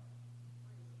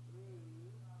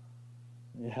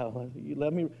 Yeah,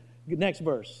 let me... Next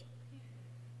verse.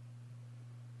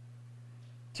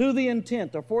 To the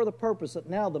intent, or for the purpose, that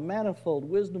now the manifold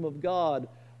wisdom of God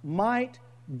might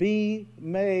be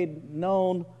made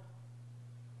known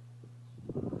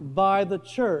by the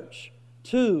church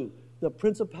to the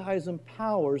principalities and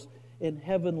powers in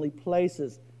heavenly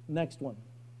places. Next one.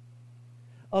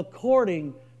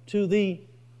 According to the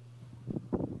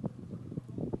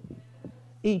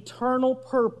eternal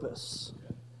purpose.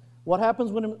 What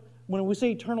happens when we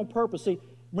say eternal purpose? See,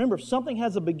 remember, if something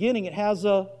has a beginning, it has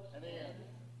an end.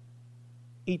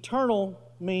 Eternal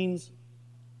means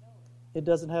it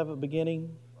doesn't have a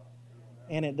beginning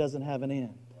and it doesn't have an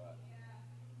end.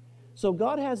 So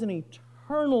God has an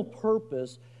eternal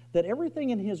purpose that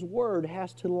everything in His Word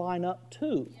has to line up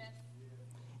to.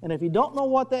 And if you don't know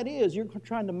what that is, you're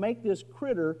trying to make this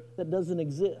critter that doesn't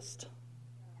exist.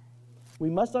 We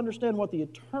must understand what the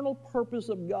eternal purpose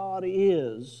of God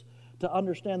is to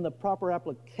understand the proper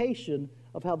application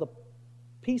of how the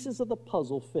pieces of the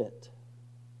puzzle fit.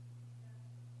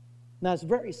 Now, it's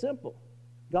very simple.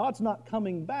 God's not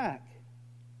coming back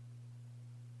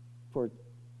for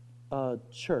a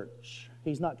church.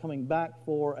 He's not coming back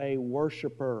for a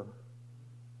worshiper.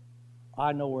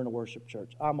 I know we're in a worship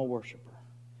church. I'm a worshiper.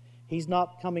 He's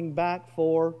not coming back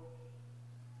for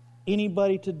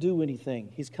anybody to do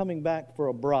anything. He's coming back for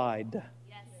a bride.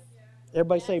 Yes.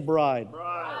 Everybody say bride.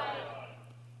 Bride.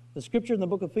 The scripture in the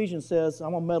book of Ephesians says,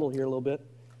 I'm going to meddle here a little bit.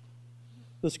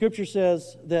 The scripture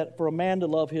says that for a man to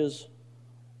love his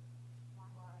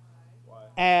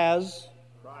as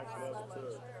Christ loves the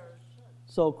church.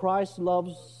 So Christ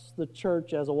loves the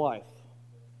church as a wife.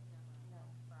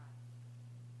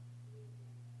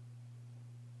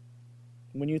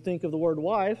 When you think of the word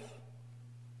wife,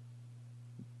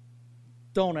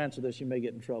 don't answer this, you may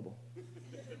get in trouble.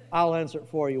 I'll answer it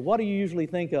for you. What do you usually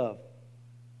think of?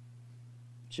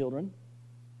 Children,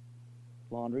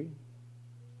 laundry,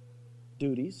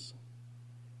 duties,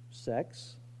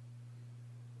 sex,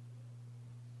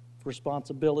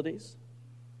 responsibilities.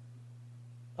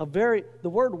 The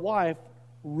word wife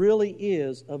really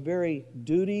is a very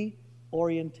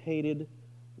duty-orientated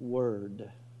word.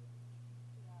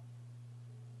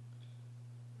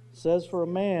 It says for a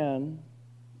man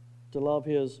to love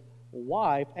his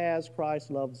wife as Christ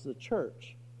loves the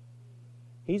church.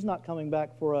 He's not coming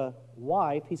back for a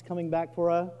wife, He's coming back for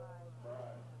a...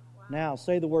 Now,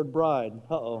 say the word bride.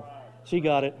 Uh-oh, she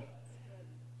got it.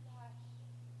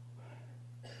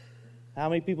 How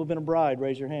many people have been a bride?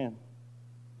 Raise your hand.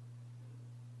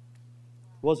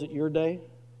 Was it your day?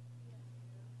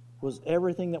 Was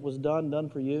everything that was done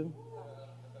for you?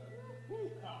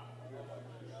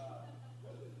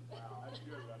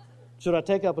 Should I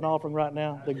take up an offering right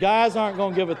now? The guys aren't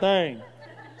going to give a thing.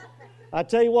 I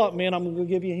tell you what, men, I'm going to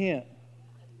give you a hint.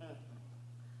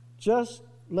 Just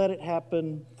let it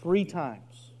happen 3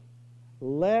 times.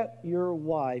 Let your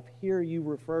wife hear you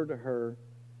refer to her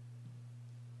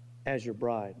as your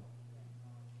bride.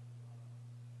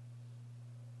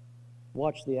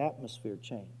 Watch the atmosphere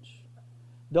change.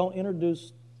 Don't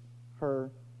introduce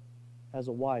her as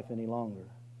a wife any longer.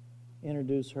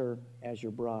 Introduce her as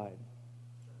your bride.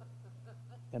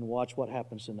 And watch what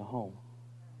happens in the home.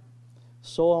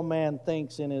 So a man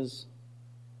thinks in his,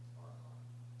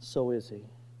 so is he.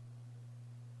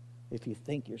 If you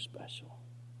think you're special,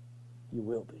 you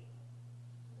will be.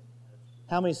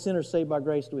 How many sinners saved by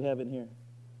grace do we have in here?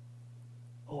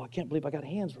 Oh, I can't believe I got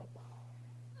hands up.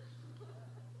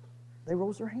 They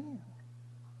rose their hand.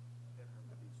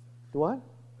 What?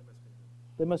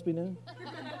 They must be new.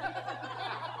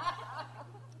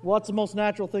 What's the most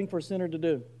natural thing for a sinner to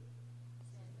do?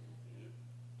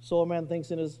 So a man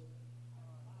thinks in his,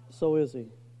 so is he.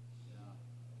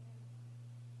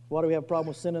 Why do we have a problem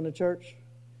with sin in the church?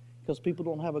 Because people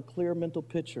don't have a clear mental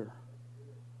picture.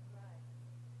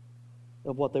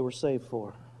 of what they were saved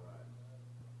for.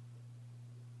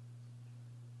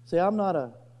 See, I'm not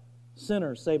a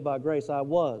sinner saved by grace. I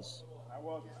was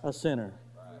a sinner.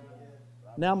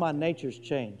 Now my nature's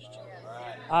changed.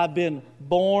 I've been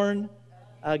born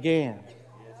again.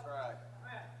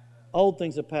 Old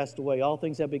things have passed away. All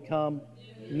things have become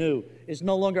new. It's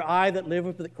no longer I that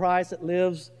liveth, but Christ that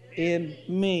lives in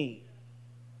me.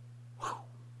 Whew.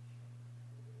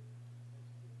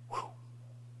 Whew.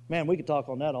 Man, we could talk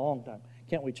on that a long time.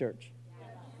 Can't we, church?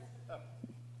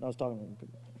 I was talking to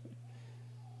people.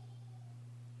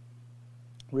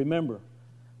 Remember,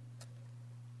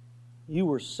 you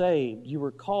were saved, you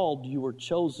were called, you were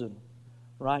chosen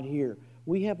right here.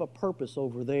 We have a purpose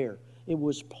over there. It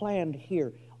was planned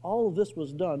here. All of this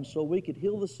was done so we could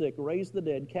heal the sick, raise the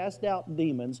dead, cast out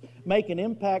demons, make an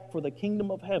impact for the kingdom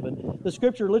of heaven. The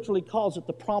Scripture literally calls it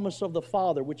the promise of the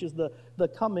Father, which is the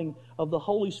coming of the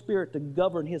Holy Spirit to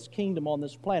govern His kingdom on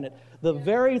this planet. The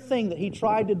very thing that He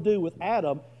tried to do with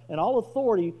Adam, and all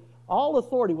authority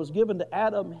was given to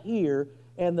Adam here.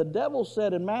 And the devil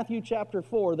said in Luke chapter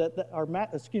 4, that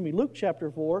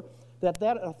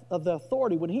of the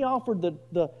authority, when he offered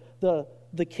the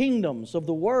kingdoms of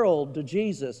the world to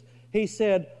Jesus, he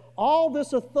said, all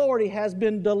this authority has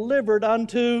been delivered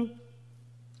unto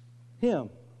Him.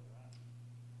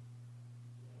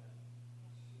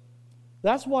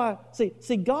 That's why,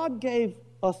 see, God gave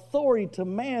authority to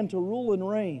man to rule and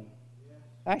reign.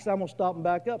 Actually, I'm going to stop and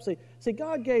back up. See,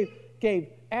 God gave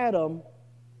Adam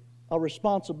a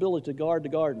responsibility to guard the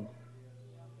garden,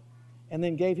 and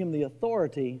then gave him the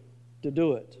authority to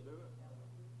do it.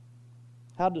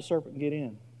 How did the serpent get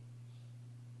in?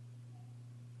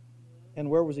 And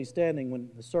where was he standing when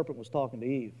the serpent was talking to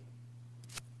Eve?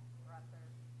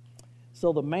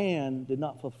 So the man did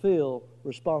not fulfill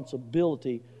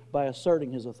responsibility by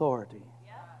asserting his authority.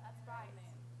 Yeah, that's right.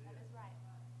 That is right.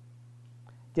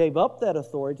 Gave up that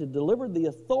authority to deliver the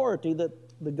authority that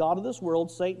the god of this world,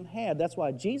 Satan, had. That's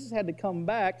why Jesus had to come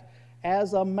back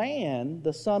as a man,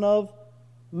 the Son of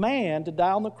Man, to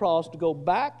die on the cross, to go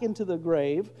back into the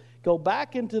grave, go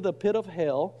back into the pit of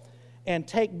hell, and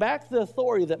take back the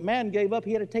authority that man gave up.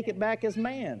 He had to take it back as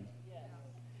man.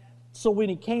 So when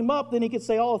He came up, then He could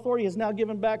say, all authority is now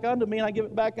given back unto me, and I give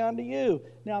it back unto you.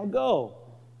 Now go.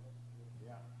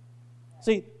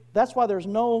 See, that's why there's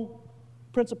no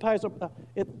principalities.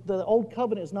 The old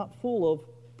covenant is not full of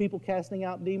people casting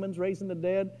out demons, raising the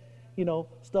dead,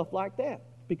 stuff like that.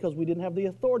 Because we didn't have the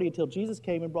authority until Jesus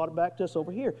came and brought it back to us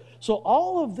over here. So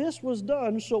all of this was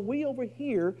done so we over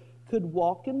here could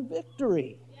walk in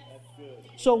victory.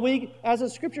 So we, as the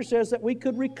Scripture says, that we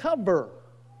could recover.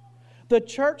 The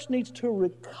church needs to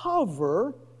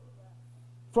recover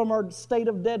from our state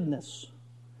of deadness.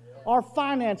 Our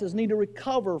finances need to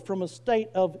recover from a state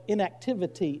of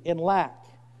inactivity and lack.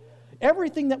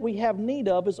 Everything that we have need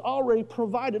of is already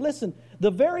provided. Listen, the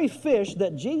very fish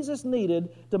that Jesus needed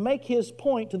to make His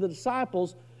point to the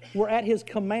disciples were at His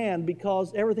command,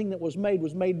 because everything that was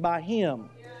made by Him.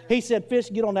 He said,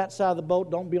 fish, get on that side of the boat.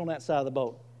 Don't be on that side of the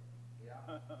boat.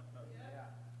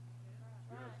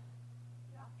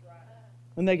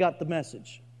 And they got the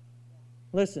message.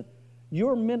 Listen,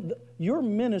 your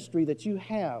ministry that you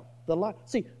have,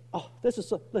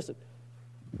 listen.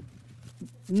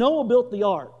 Noah built the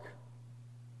ark.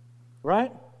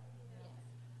 Right?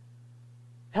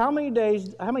 How many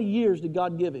years did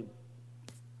God give him?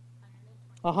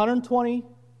 120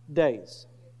 days.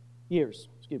 Years,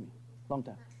 excuse me. Long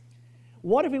time.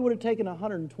 What if he would have taken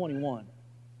 121?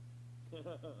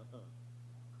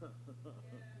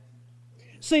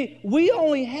 See, we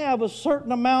only have a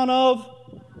certain amount of,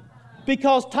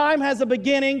 because time has a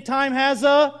beginning, time has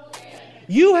a,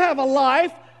 you have a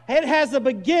life, it has a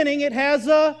beginning, it has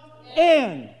a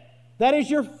end. That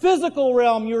is your physical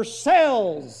realm, your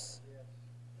cells,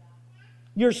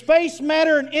 your space,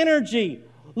 matter, and energy.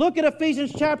 Look at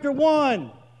Ephesians chapter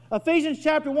 1. Ephesians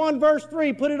chapter 1, verse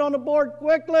 3. Put it on the board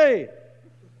quickly.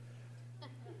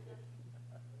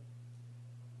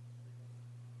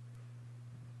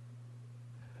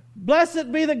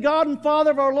 Blessed be the God and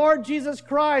Father of our Lord Jesus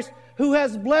Christ, who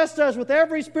has blessed us with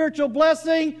every spiritual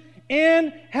blessing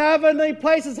in heavenly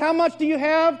places. How much do you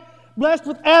have? Blessed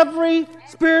with every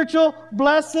spiritual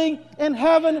blessing in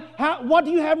heaven. What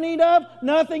do you have need of?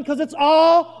 Nothing, because it's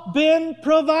all been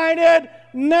provided.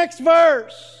 Next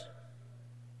verse.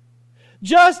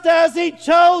 Just as He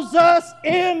chose us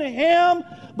in Him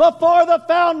before the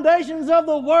foundations of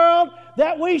the world,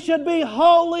 that we should be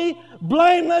holy,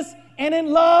 blameless, and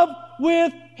in love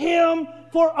with Him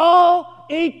for all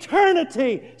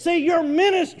eternity. See, your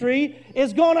ministry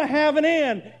is going to have an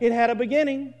end. It had a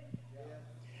beginning.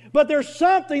 But there's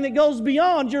something that goes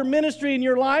beyond your ministry and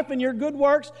your life and your good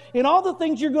works and all the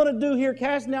things you're going to do here,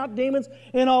 casting out demons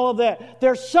and all of that.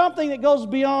 There's something that goes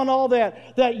beyond all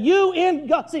that. That you in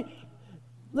God... See,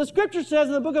 the Scripture says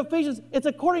in the book of Ephesians, it's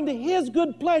according to His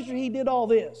good pleasure He did all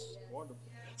this.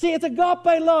 See, it's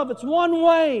agape love. It's one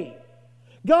way.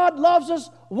 God loves us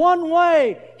one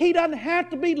way. He doesn't have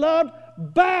to be loved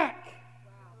back.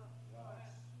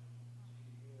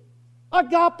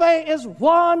 Agape is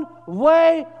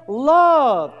one-way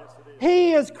love.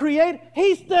 He is created.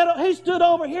 He stood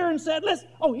over here and said, listen,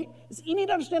 you need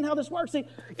to understand how this works. See,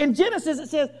 in Genesis it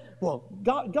says,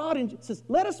 God says,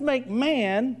 let us make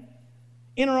man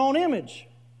in our own image.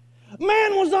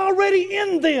 Man was already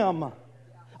in them.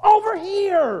 Over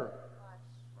here.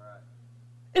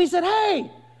 And He said, hey,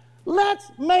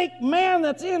 let's make man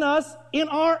that's in us in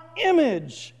our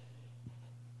image.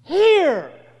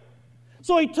 Here.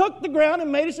 So He took the ground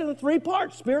and made us into 3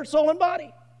 parts, spirit, soul, and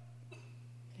body.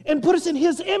 And put us in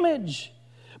His image.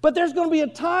 But there's going to be a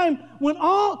time when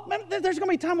all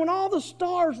the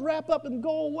stars wrap up and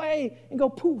go away and go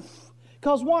poof.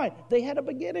 Because why? They had a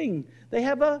beginning. They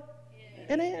have an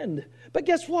end. But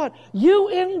guess what? You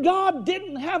in God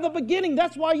didn't have a beginning.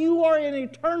 That's why you are an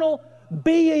eternal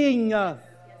being.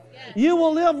 You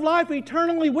will live life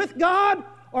eternally with God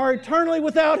or eternally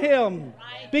without Him.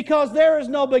 Because there is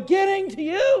no beginning to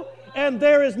you and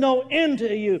there is no end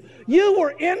to you. You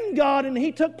were in God and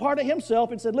He took part of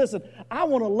Himself and said, listen, I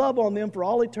want to love on them for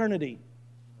all eternity.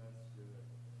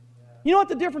 You know what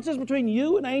the difference is between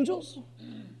you and angels?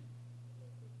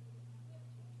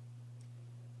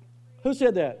 Who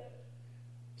said that?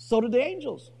 So did the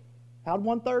angels. How did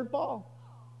 1/3 fall?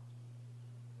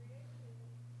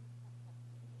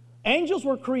 Angels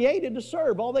were created to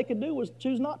serve. All they could do was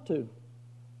choose not to.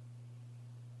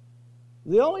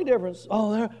 The only difference,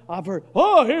 I've heard,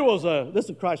 this is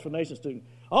a Christ for Nations student.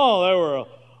 They were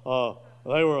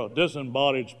a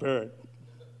disembodied spirit.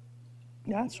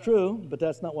 That's true, but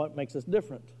that's not what makes us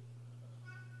different.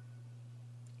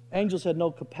 Angels had no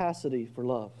capacity for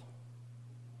love.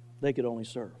 They could only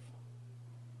serve.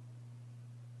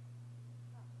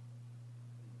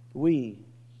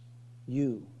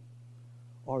 You,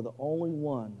 are the only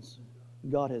ones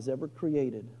God has ever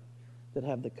created that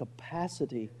have the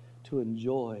capacity to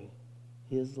enjoy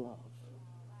His love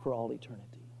for all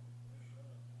eternity.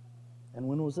 And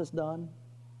when was this done?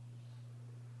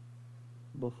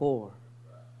 Before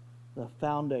the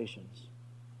foundations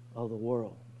of the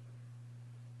world.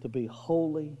 To be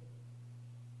holy,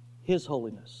 His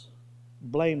holiness,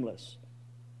 blameless,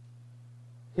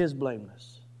 His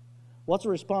blameless. What's the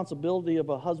responsibility of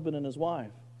a husband and his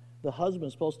wife? The husband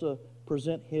is supposed to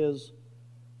present his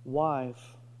wife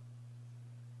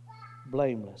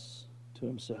blameless to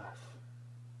himself.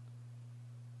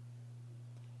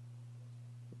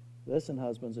 Listen,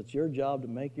 husbands, it's your job to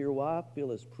make your wife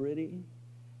feel as pretty,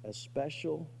 as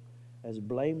special, as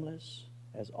blameless,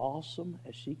 as awesome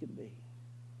as she can be.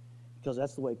 Because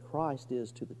that's the way Christ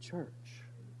is to the church.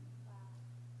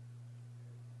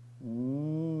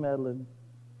 Madeline.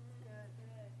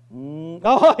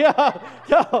 Oh, yeah.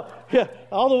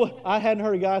 I hadn't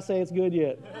heard a guy say it's good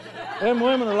yet. Them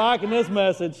women are liking this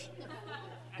message.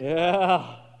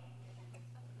 Yeah.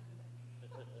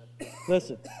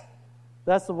 Listen,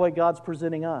 that's the way God's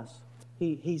presenting us.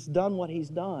 He's done what He's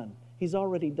done. He's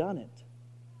already done it.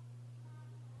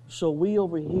 So we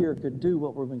over here could do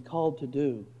what we've been called to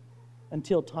do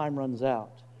until time runs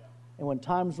out. And when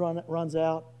time runs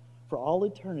out, for all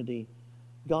eternity,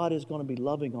 God is going to be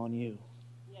loving on you.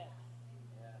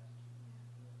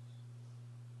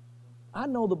 I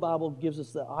know the Bible gives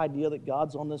us the idea that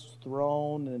God's on this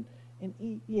throne, and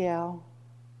yeah.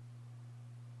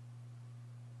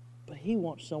 But He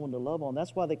wants someone to love on.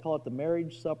 That's why they call it the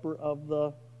marriage supper of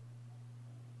the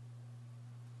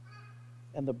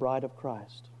bride of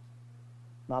Christ,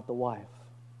 not the wife.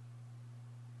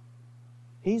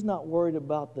 He's not worried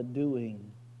about the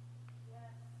doing.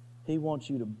 He wants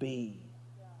you to be.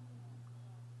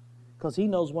 Because He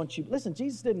knows once you... Listen,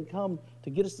 Jesus didn't come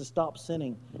to get us to stop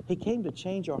sinning. He came to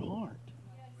change our heart.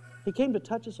 He came to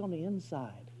touch us on the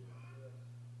inside.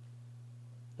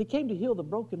 He came to heal the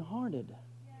brokenhearted.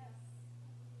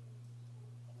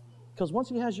 Because once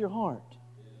He has your heart,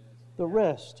 the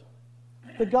rest,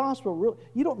 the gospel,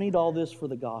 you don't need all this for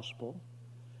the gospel.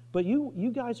 But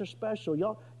you guys are special.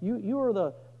 You are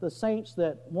the saints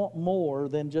that want more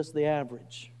than just the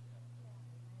average.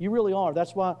 You really are.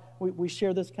 That's why we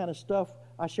share this kind of stuff.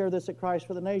 I share this at Christ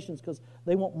for the Nations because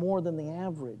they want more than the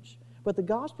average. But the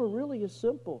gospel really is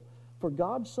simple. For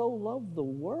God so loved the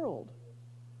world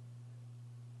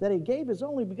that He gave His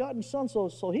only begotten Son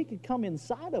so He could come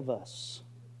inside of us.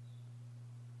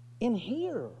 in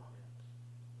here.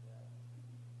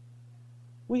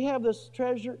 We have this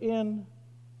treasure in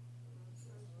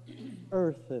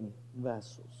earthen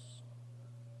vessels.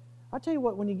 I tell you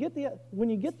what, when you get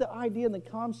the idea and the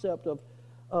concept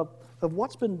of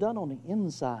what's been done on the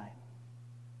inside,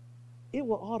 it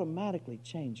will automatically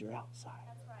change your outside.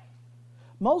 That's right.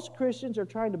 Most Christians are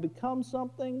trying to become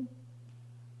something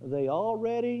they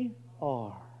already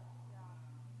are.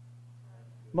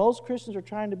 Most Christians are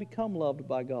trying to become loved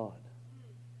by God.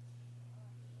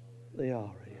 They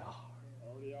already are.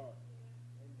 Already are.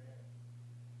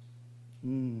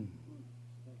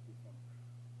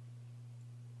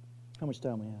 How much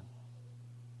time we have?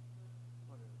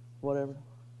 Whatever.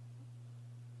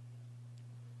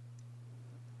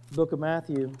 Book of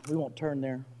Matthew, we won't turn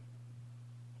there.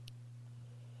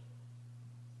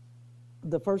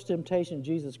 The first temptation of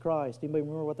Jesus Christ. Anybody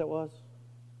remember what that was?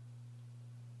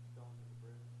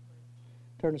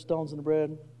 Turn the stones into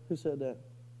bread. Who said that?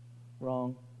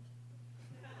 Wrong.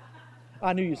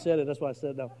 I knew you said it. That's why I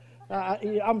said no.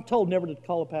 I'm told never to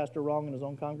call a pastor wrong in his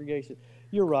own congregation.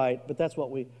 You're right, but that's what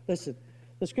we... Listen,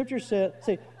 the Scripture said...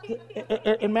 See,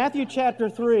 in Matthew chapter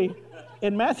 3,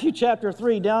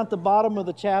 down at the bottom of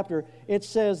the chapter, it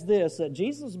says this, that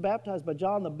Jesus was baptized by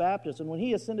John the Baptist, and when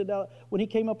he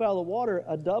came up out of the water,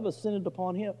 a dove ascended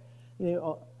upon him,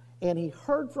 and he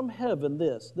heard from heaven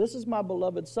this is my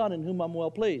beloved Son in whom I'm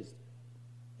well pleased.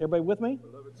 Everybody with me?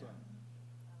 Beloved Son.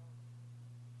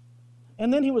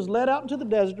 And then he was led out into the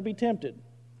desert to be tempted.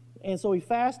 And so he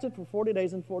fasted for 40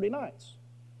 days and 40 nights.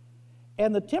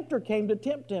 And the tempter came to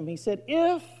tempt him. He said,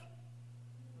 if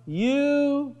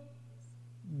you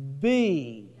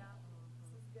be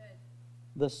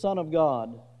the Son of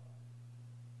God,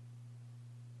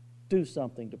 do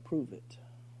something to prove it.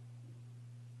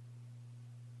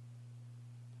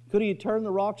 Could he turn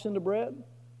the rocks into bread?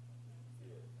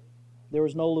 There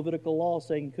was no Levitical law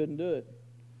saying he couldn't do it.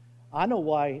 I know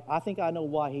why. I think I know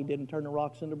why he didn't turn the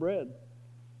rocks into bread.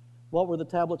 What were the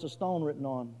tablets of stone written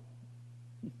on?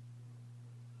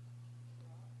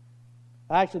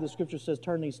 Actually, the Scripture says,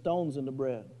 turn these stones into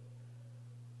bread.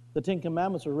 The Ten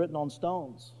Commandments were written on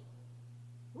stones.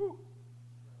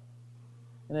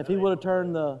 And if he would have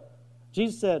turned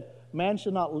Jesus said, man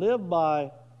should not live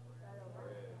by...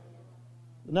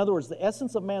 In other words, the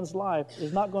essence of man's life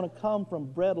is not going to come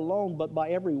from bread alone, but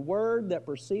by every word that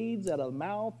proceeds out of the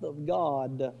mouth of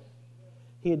God.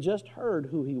 He had just heard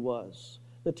who he was.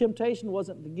 The temptation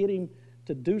wasn't to get him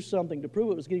to do something to prove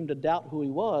it. It was getting him to doubt who he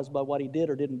was by what he did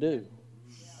or didn't do.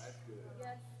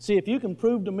 See, if you can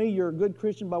prove to me you're a good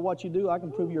Christian by what you do, I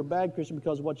can prove you're a bad Christian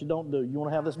because of what you don't do. You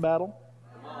want to have this battle?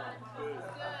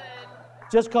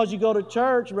 Just because you go to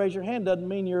church, raise your hand, doesn't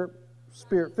mean you're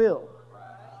Spirit-filled.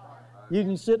 You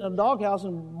can sit in a doghouse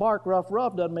and bark rough,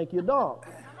 doesn't make you a dog.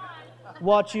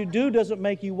 What you do doesn't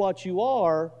make you what you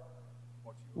are.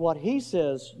 What He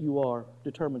says you are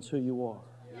determines who you are.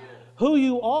 Who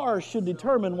you are should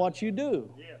determine what you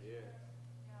do.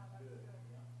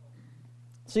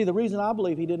 See, the reason I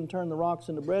believe He didn't turn the rocks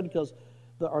into bread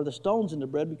or the stones into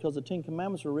bread because the Ten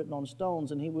Commandments were written on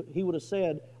stones, and He would have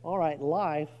said, all right,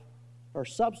 life or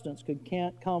substance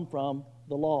can't come from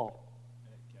the law.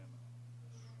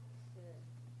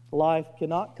 Life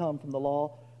cannot come from the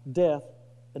law. Death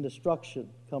and destruction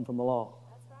come from the law.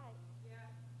 That's right. Yeah.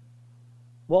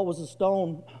 What was the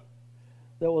stone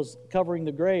that was covering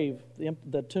the grave,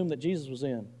 the tomb that Jesus was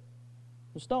in?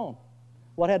 The stone.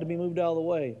 What had to be moved out of the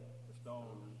way? The stone.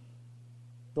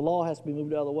 The law has to be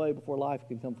moved out of the way before life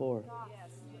can come forth. Yes.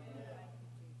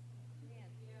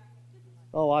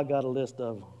 Oh, I got a list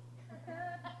of them.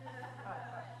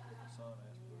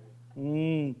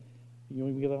 You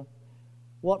want me to give a...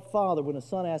 What father, when a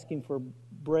son asks him for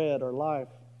bread or life,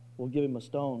 will give him a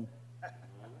stone?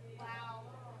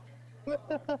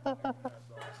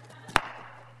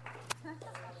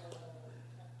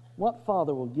 What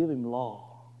father will give him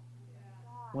law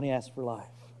when he asks for life?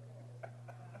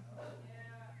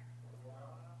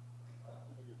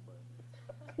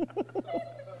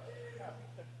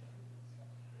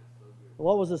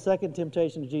 What was the second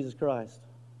temptation of Jesus Christ?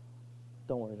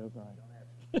 Don't worry, don't cry.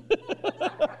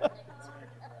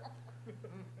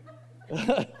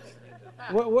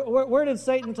 Where did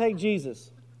Satan take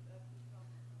Jesus?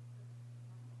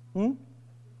 To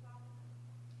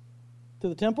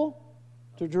the temple?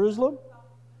 To Jerusalem?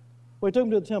 Well, he took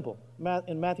him to the temple.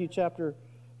 In Matthew chapter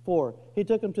 4. He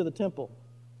took him to the temple.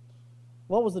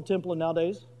 What was the temple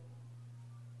nowadays?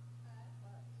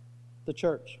 The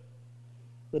church.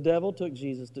 The devil took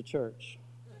Jesus to church.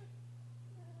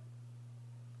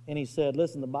 And he said,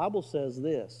 listen, the Bible says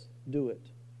this. Do it.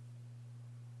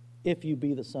 If you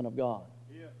be the Son of God.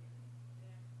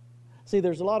 See,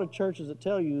 there's a lot of churches that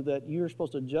tell you that you're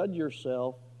supposed to judge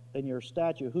yourself and your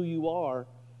stature, who you are,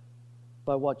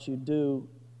 by what you do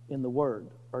in the Word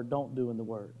or don't do in the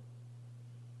Word.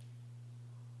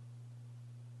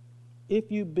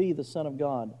 If you be the Son of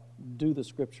God, do the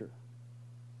Scripture.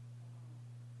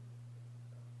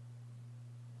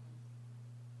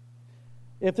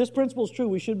 If this principle is true,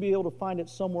 we should be able to find it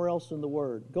somewhere else in the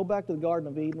Word. Go back to the Garden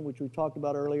of Eden, which we talked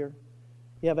about earlier.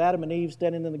 You have Adam and Eve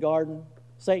standing in the garden.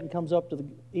 Satan comes up to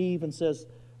Eve and says,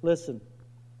 listen,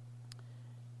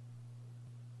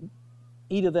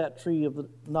 eat of that tree of the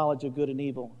knowledge of good and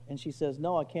evil. And she says,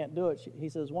 no, I can't do it. He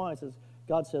says, why? He says,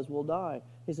 God says we'll die.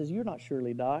 He says, you'll not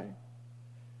surely die.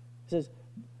 He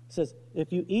says,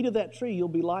 if you eat of that tree, you'll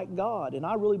be like God. And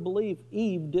I really believe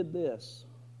Eve did this.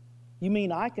 You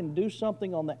mean I can do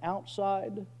something on the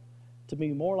outside to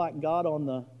be more like God on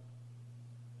the...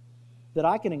 that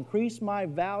I can increase my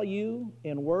value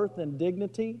and worth and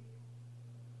dignity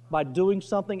by doing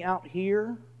something out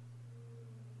here?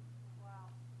 Wow.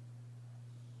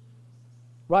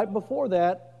 Right before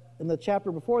that, in the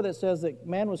chapter before that, says that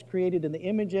man was created in the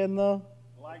image and the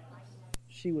Likeness.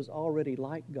 She was already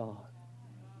like God.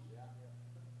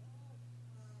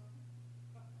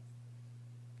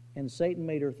 And Satan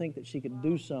made her think that she could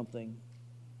do something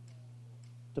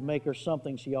to make her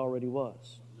something she already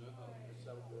was.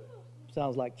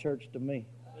 Sounds like church to me.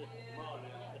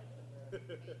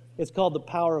 It's called the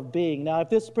power of being. Now, if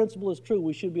this principle is true,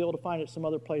 we should be able to find it some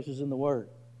other places in the Word.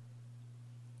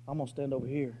 I'm going to stand over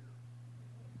here.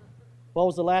 What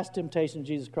was the last temptation of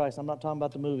Jesus Christ? I'm not talking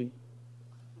about the movie.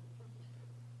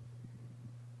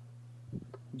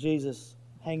 Jesus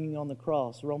hanging on the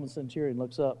cross. The Roman centurion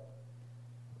looks up.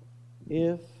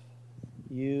 If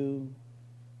you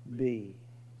be,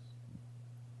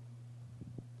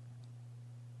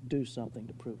 do something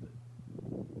to prove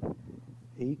it.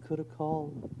 He could have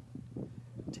called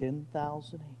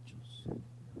 10,000 angels,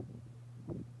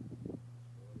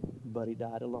 but he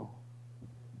died alone.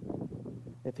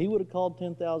 If he would have called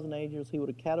 10,000 angels, he would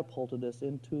have catapulted us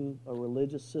into a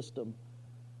religious system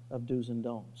of do's and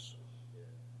don'ts,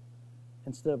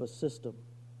 instead of a system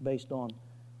based on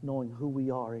knowing who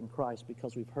we are in Christ,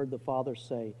 because we've heard the Father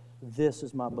say, this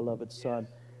is my beloved Son,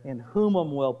 in whom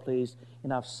I'm well pleased,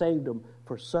 and I've saved him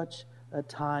for such a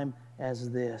time as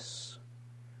this.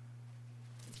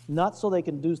 Not so they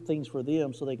can do things for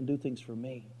them, so they can do things for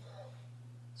me.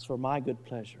 It's for my good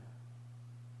pleasure.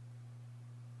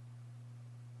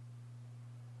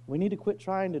 We need to quit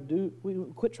trying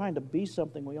to be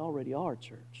something we already are,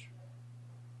 church.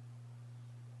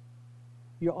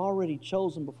 You're already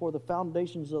chosen before the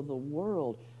foundations of the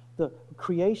world. The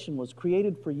creation was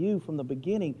created for you from the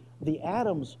beginning. The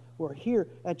atoms were here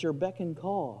at your beck and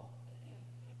call.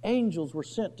 Angels were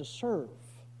sent to serve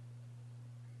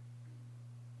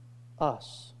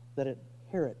us that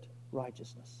inherit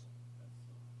righteousness.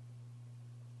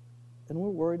 And we're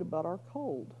worried about our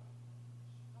cold.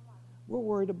 We're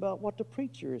worried about what the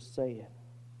preacher is saying.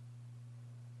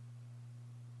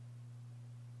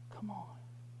 Come on.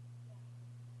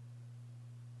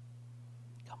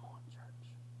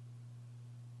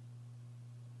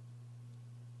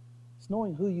 It's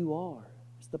knowing who you are.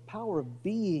 It's the power of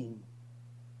being.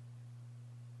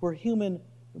 We're human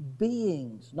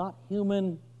beings, not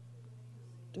human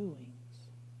doings.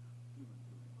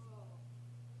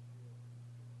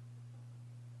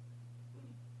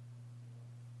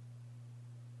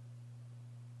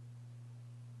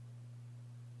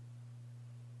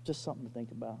 Just something to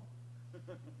think about.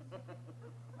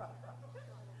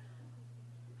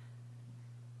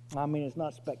 I mean, it's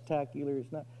not spectacular.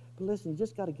 It's not. But listen, you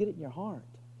just got to get it in your heart.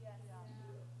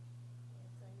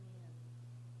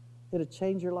 It'll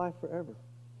change your life forever.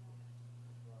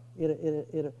 You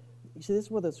see, this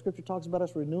is where the Scripture talks about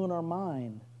us renewing our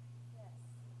mind.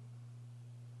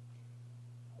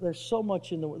 There's so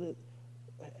much in the.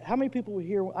 How many people were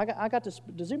here? I got to.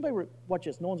 Does anybody watch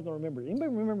this? No one's going to remember. Anybody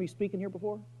remember me speaking here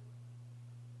before?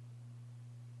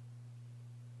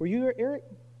 Were you here, Eric?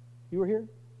 You were here?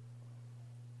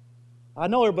 I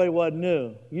know everybody wasn't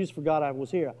new. You just forgot I was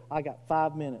here. I got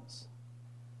 5 minutes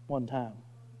one time.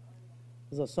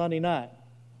 It was a Sunday night.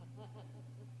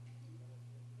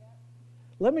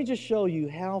 Let me just show you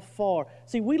how far.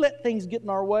 See, we let things get in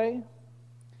our way.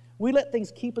 We let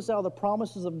things keep us out of the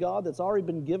promises of God that's already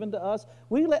been given to us.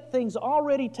 We let things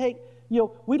already take,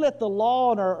 we let the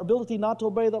law and our ability not to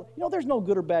obey the, there's no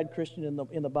good or bad Christian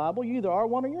in the Bible. You either are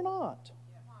one or you're not.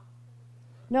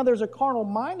 Now, there's a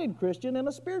carnal-minded Christian and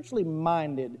a spiritually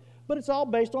minded, but it's all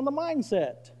based on the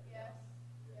mindset.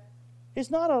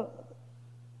 It's not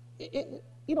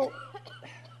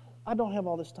I don't have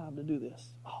all this time to do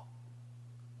this. Oh.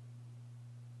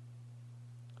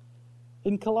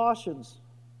 In Colossians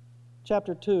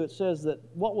chapter 2, it says that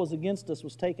what was against us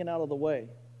was taken out of the way.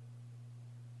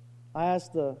 I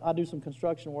do some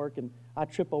construction work, and I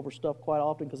trip over stuff quite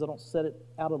often because I don't set it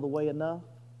out of the way enough,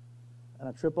 and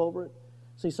I trip over it.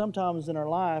 See, sometimes in our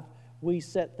life, we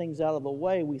set things out of the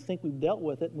way. We think we've dealt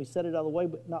with it, and we set it out of the way,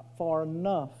 but not far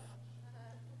enough.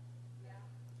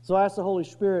 So I asked the Holy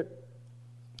Spirit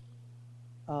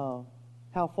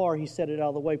how far He set it out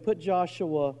of the way. Put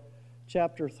Joshua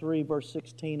chapter 3, verse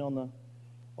 16 on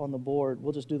the board.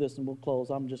 We'll just do this and we'll close.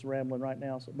 I'm just rambling right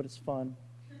now, but it's fun.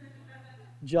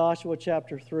 Joshua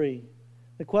chapter 3.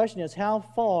 The question is, how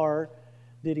far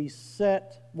did He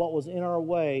set what was in our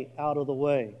way out of the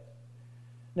way?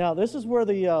 Now, this is where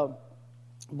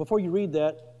before you read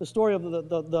that, the story of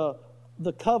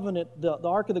the covenant, the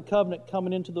Ark of the Covenant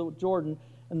coming into the Jordan,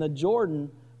 and the Jordan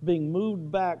being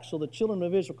moved back so the children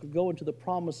of Israel could go into the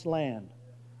promised land.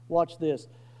 Watch this.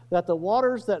 That the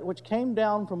waters which came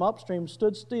down from upstream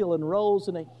stood still and rose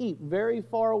in a heap very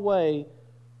far away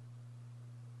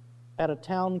at a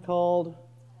town called...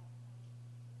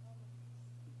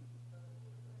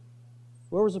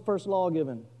 Where was the first law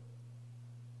given? In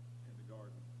the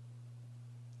garden.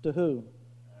 To who?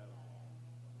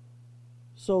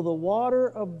 So the water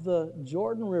of the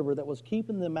Jordan River that was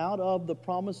keeping them out of the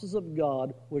promises of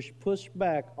God was pushed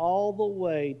back all the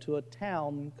way to a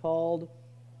town called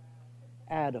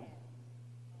Adam.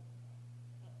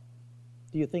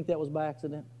 Do you think that was by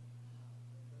accident?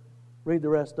 Read the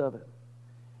rest of it.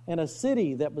 And a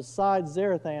city that besides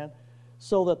Zarethan,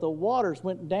 so that the waters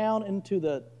went down into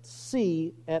the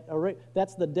sea,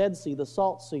 that's the Dead Sea, the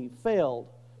Salt Sea, failed.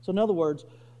 So in other words,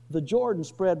 the Jordan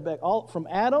spread back all from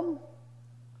Adam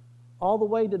all the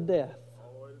way to death.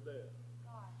 All the way to death.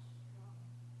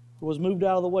 It was moved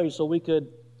out of the way so we could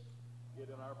Get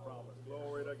in our promise.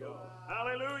 Glory to God.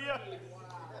 Hallelujah.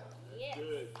 Yes.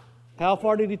 Good. How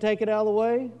far did He take it out of the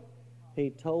way? He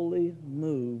totally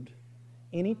moved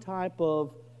any type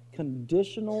of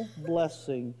conditional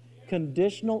blessing,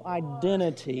 conditional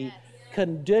identity,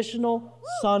 conditional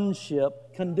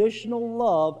sonship, conditional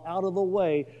love out of the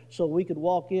way so we could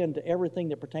walk into everything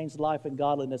that pertains to life and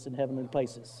godliness in heavenly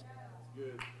places.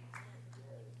 Good.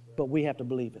 But we have to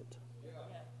believe it.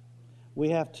 We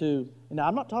have to, now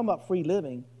I'm not talking about free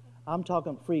living, I'm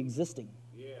talking free existing.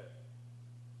 Yes.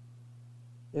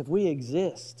 If we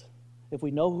exist, if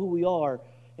we know who we are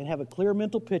and have a clear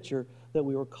mental picture that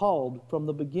we were called from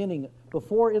the beginning,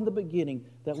 before in the beginning,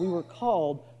 that we were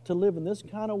called to live in this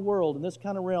kind of world, in this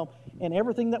kind of realm, and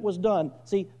everything that was done,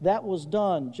 see, that was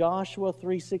done. Joshua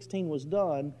 3:16 was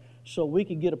done so we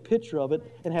could get a picture of it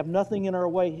and have nothing in our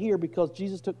way here because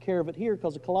Jesus took care of it here.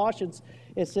 Because of Colossians,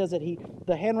 it says that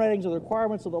the handwritings of the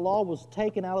requirements of the law was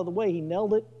taken out of the way. He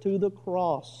nailed it to the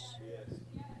cross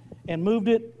and moved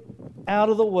it out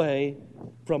of the way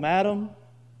from Adam,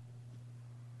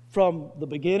 from the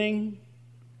beginning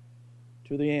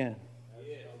to the end.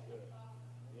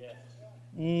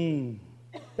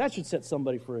 That should set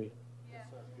somebody free.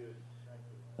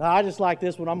 I just like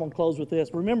this one. I'm going to close with this.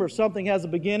 Remember, if something has a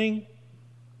beginning,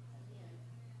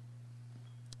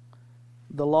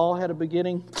 the law had a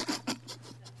beginning,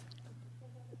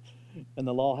 and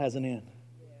the law has an end.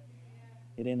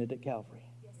 It ended at Calvary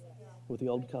with the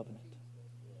old covenant.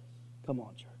 Come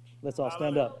on, church. Let's all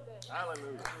stand up.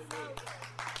 Hallelujah.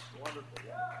 Wonderful.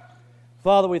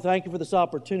 Father, we thank You for this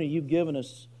opportunity You've given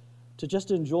us to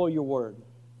just enjoy Your Word.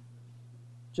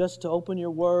 Just to open Your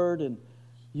Word and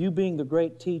You being the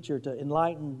great teacher to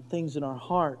enlighten things in our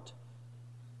heart.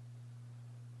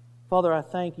 Father, I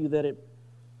thank You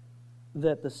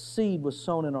that the seed was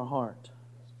sown in our heart.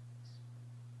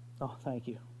 Oh, thank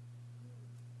You.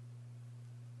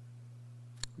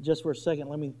 Just for a second,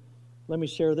 let me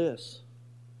share this.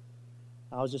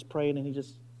 I was just praying and He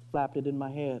just flapped it in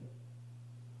my head.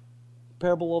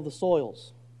 Parable of the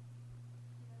soils.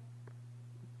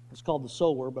 It's called the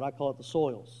sower, but I call it the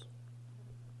soils.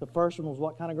 The first one was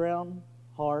what kind of ground?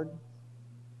 Hard.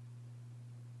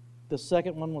 The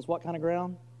second one was what kind of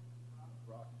ground?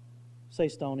 Rock. Say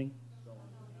stony.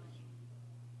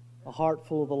 A heart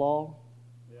full of the law.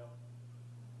 Yeah.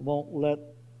 Won't let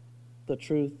the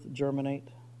truth germinate.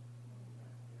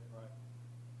 Right.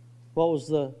 What was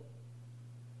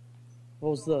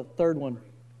the third one?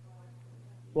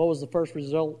 What was the first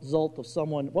result of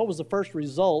someone? What was the first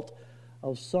result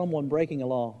of someone breaking a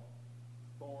law?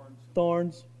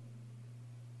 Thorns.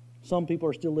 Some people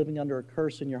are still living under a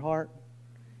curse in your heart,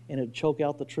 and it'd choke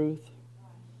out the truth.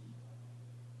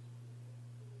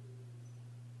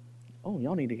 Oh,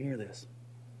 y'all need to hear this.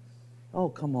 Oh,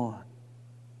 come on.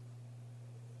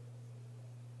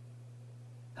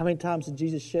 How many times did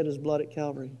Jesus shed His blood at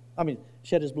Calvary?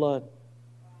 Shed His blood.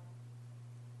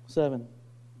 7.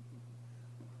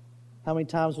 How many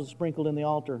times was sprinkled in the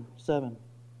altar? 7.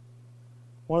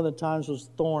 One of the times was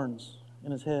thorns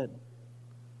in his head.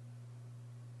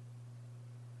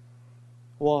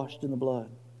 Washed in the blood.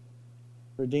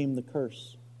 Redeemed the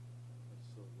curse.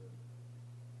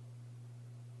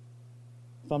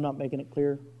 If I'm not making it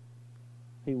clear,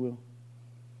 He will.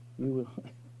 You will.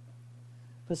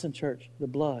 Listen, church, the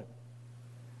blood.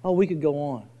 Oh, we could go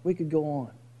on. We could go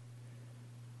on.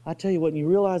 I tell you what, you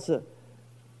realize that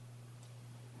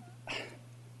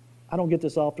I don't get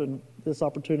this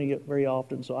opportunity very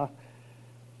often, so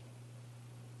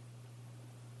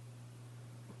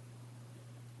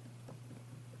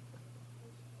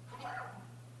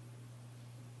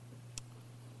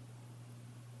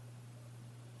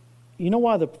you know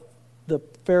why the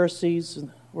Pharisees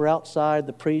were outside,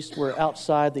 the priests were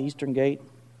outside the eastern gate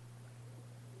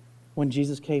when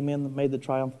Jesus came in and made the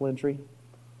triumphal entry?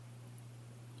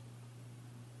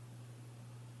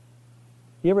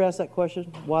 You ever ask that question?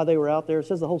 Why they were out there? It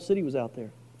says the whole city was out there.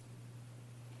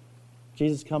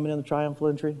 Jesus coming in the triumphal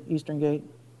entry, eastern gate.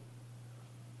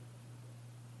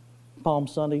 Palm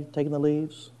Sunday, taking the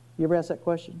leaves. You ever ask that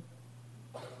question?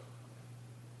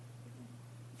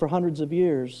 For hundreds of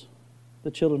years, the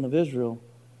children of Israel,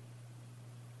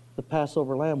 the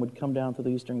Passover lamb would come down through the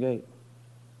eastern gate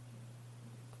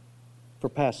for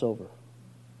Passover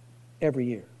every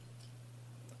year.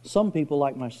 Some people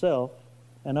like myself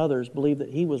and others believe that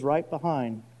he was right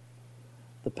behind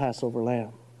the Passover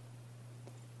lamb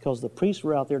because the priests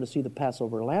were out there to see the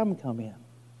Passover lamb come in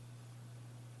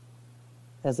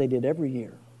as they did every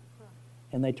year.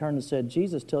 And they turned and said,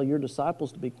 Jesus, tell your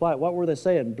disciples to be quiet. What were they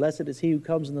saying? Blessed is he who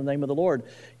comes in the name of the Lord.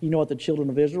 You know what the children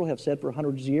of Israel have said for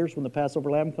hundreds of years when the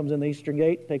Passover lamb comes in the eastern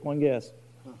gate? Take one guess.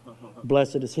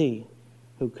 Blessed is he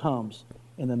who comes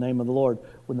in the name of the Lord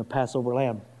when the Passover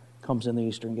lamb comes in the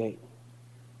eastern gate.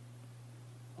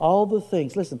 All the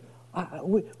things, listen,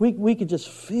 we could just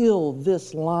feel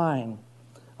this line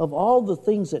of all the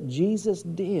things that Jesus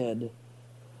did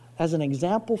as an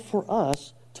example for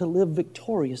us to live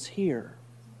victorious here.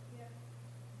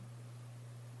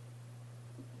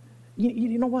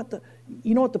 You know what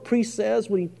the priest says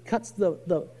when he cuts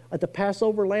at the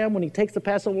Passover lamb, when he takes the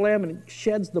Passover lamb and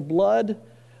sheds the blood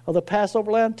of the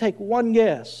Passover lamb? Take one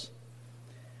guess.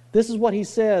 This is what he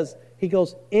says. He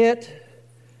goes, "It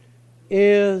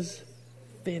is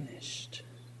finished."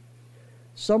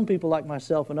 Some people like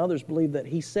myself and others believe that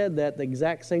he said that the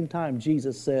exact same time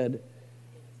Jesus said,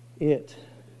 "It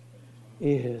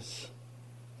is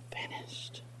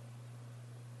finished."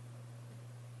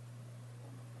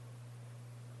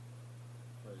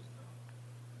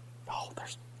 Oh,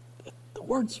 the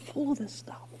word's full of this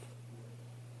stuff.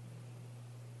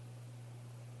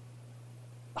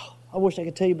 Oh, I wish I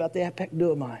could tell you about the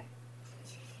apekduomai.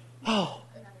 Oh,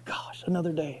 gosh,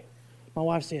 another day. My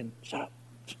wife's saying, "Shut up."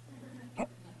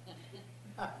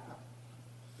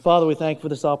 Father, we thank you for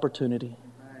this opportunity.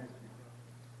 I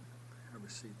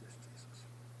receive this, Jesus.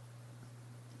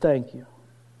 Thank you.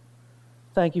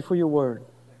 Thank you for your word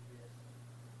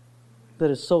that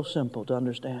is so simple to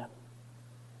understand.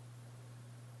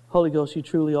 Holy Ghost, you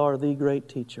truly are the great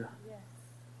teacher. Yes.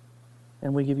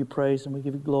 And we give you praise and we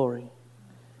give you glory.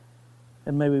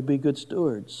 And may we be good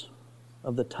stewards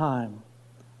of the time,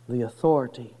 the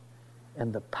authority,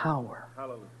 and the power,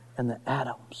 Hallelujah. and the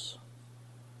atoms.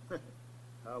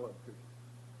 Hallelujah.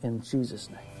 In Jesus'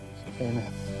 name,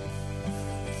 amen.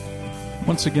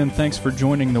 Once again, thanks for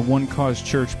joining the One Cause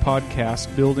Church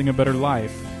podcast, Building a Better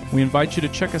Life. We invite you to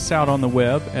check us out on the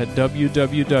web at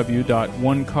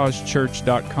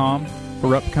www.onecausechurch.com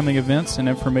for upcoming events and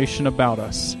information about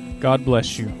us. God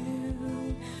bless you.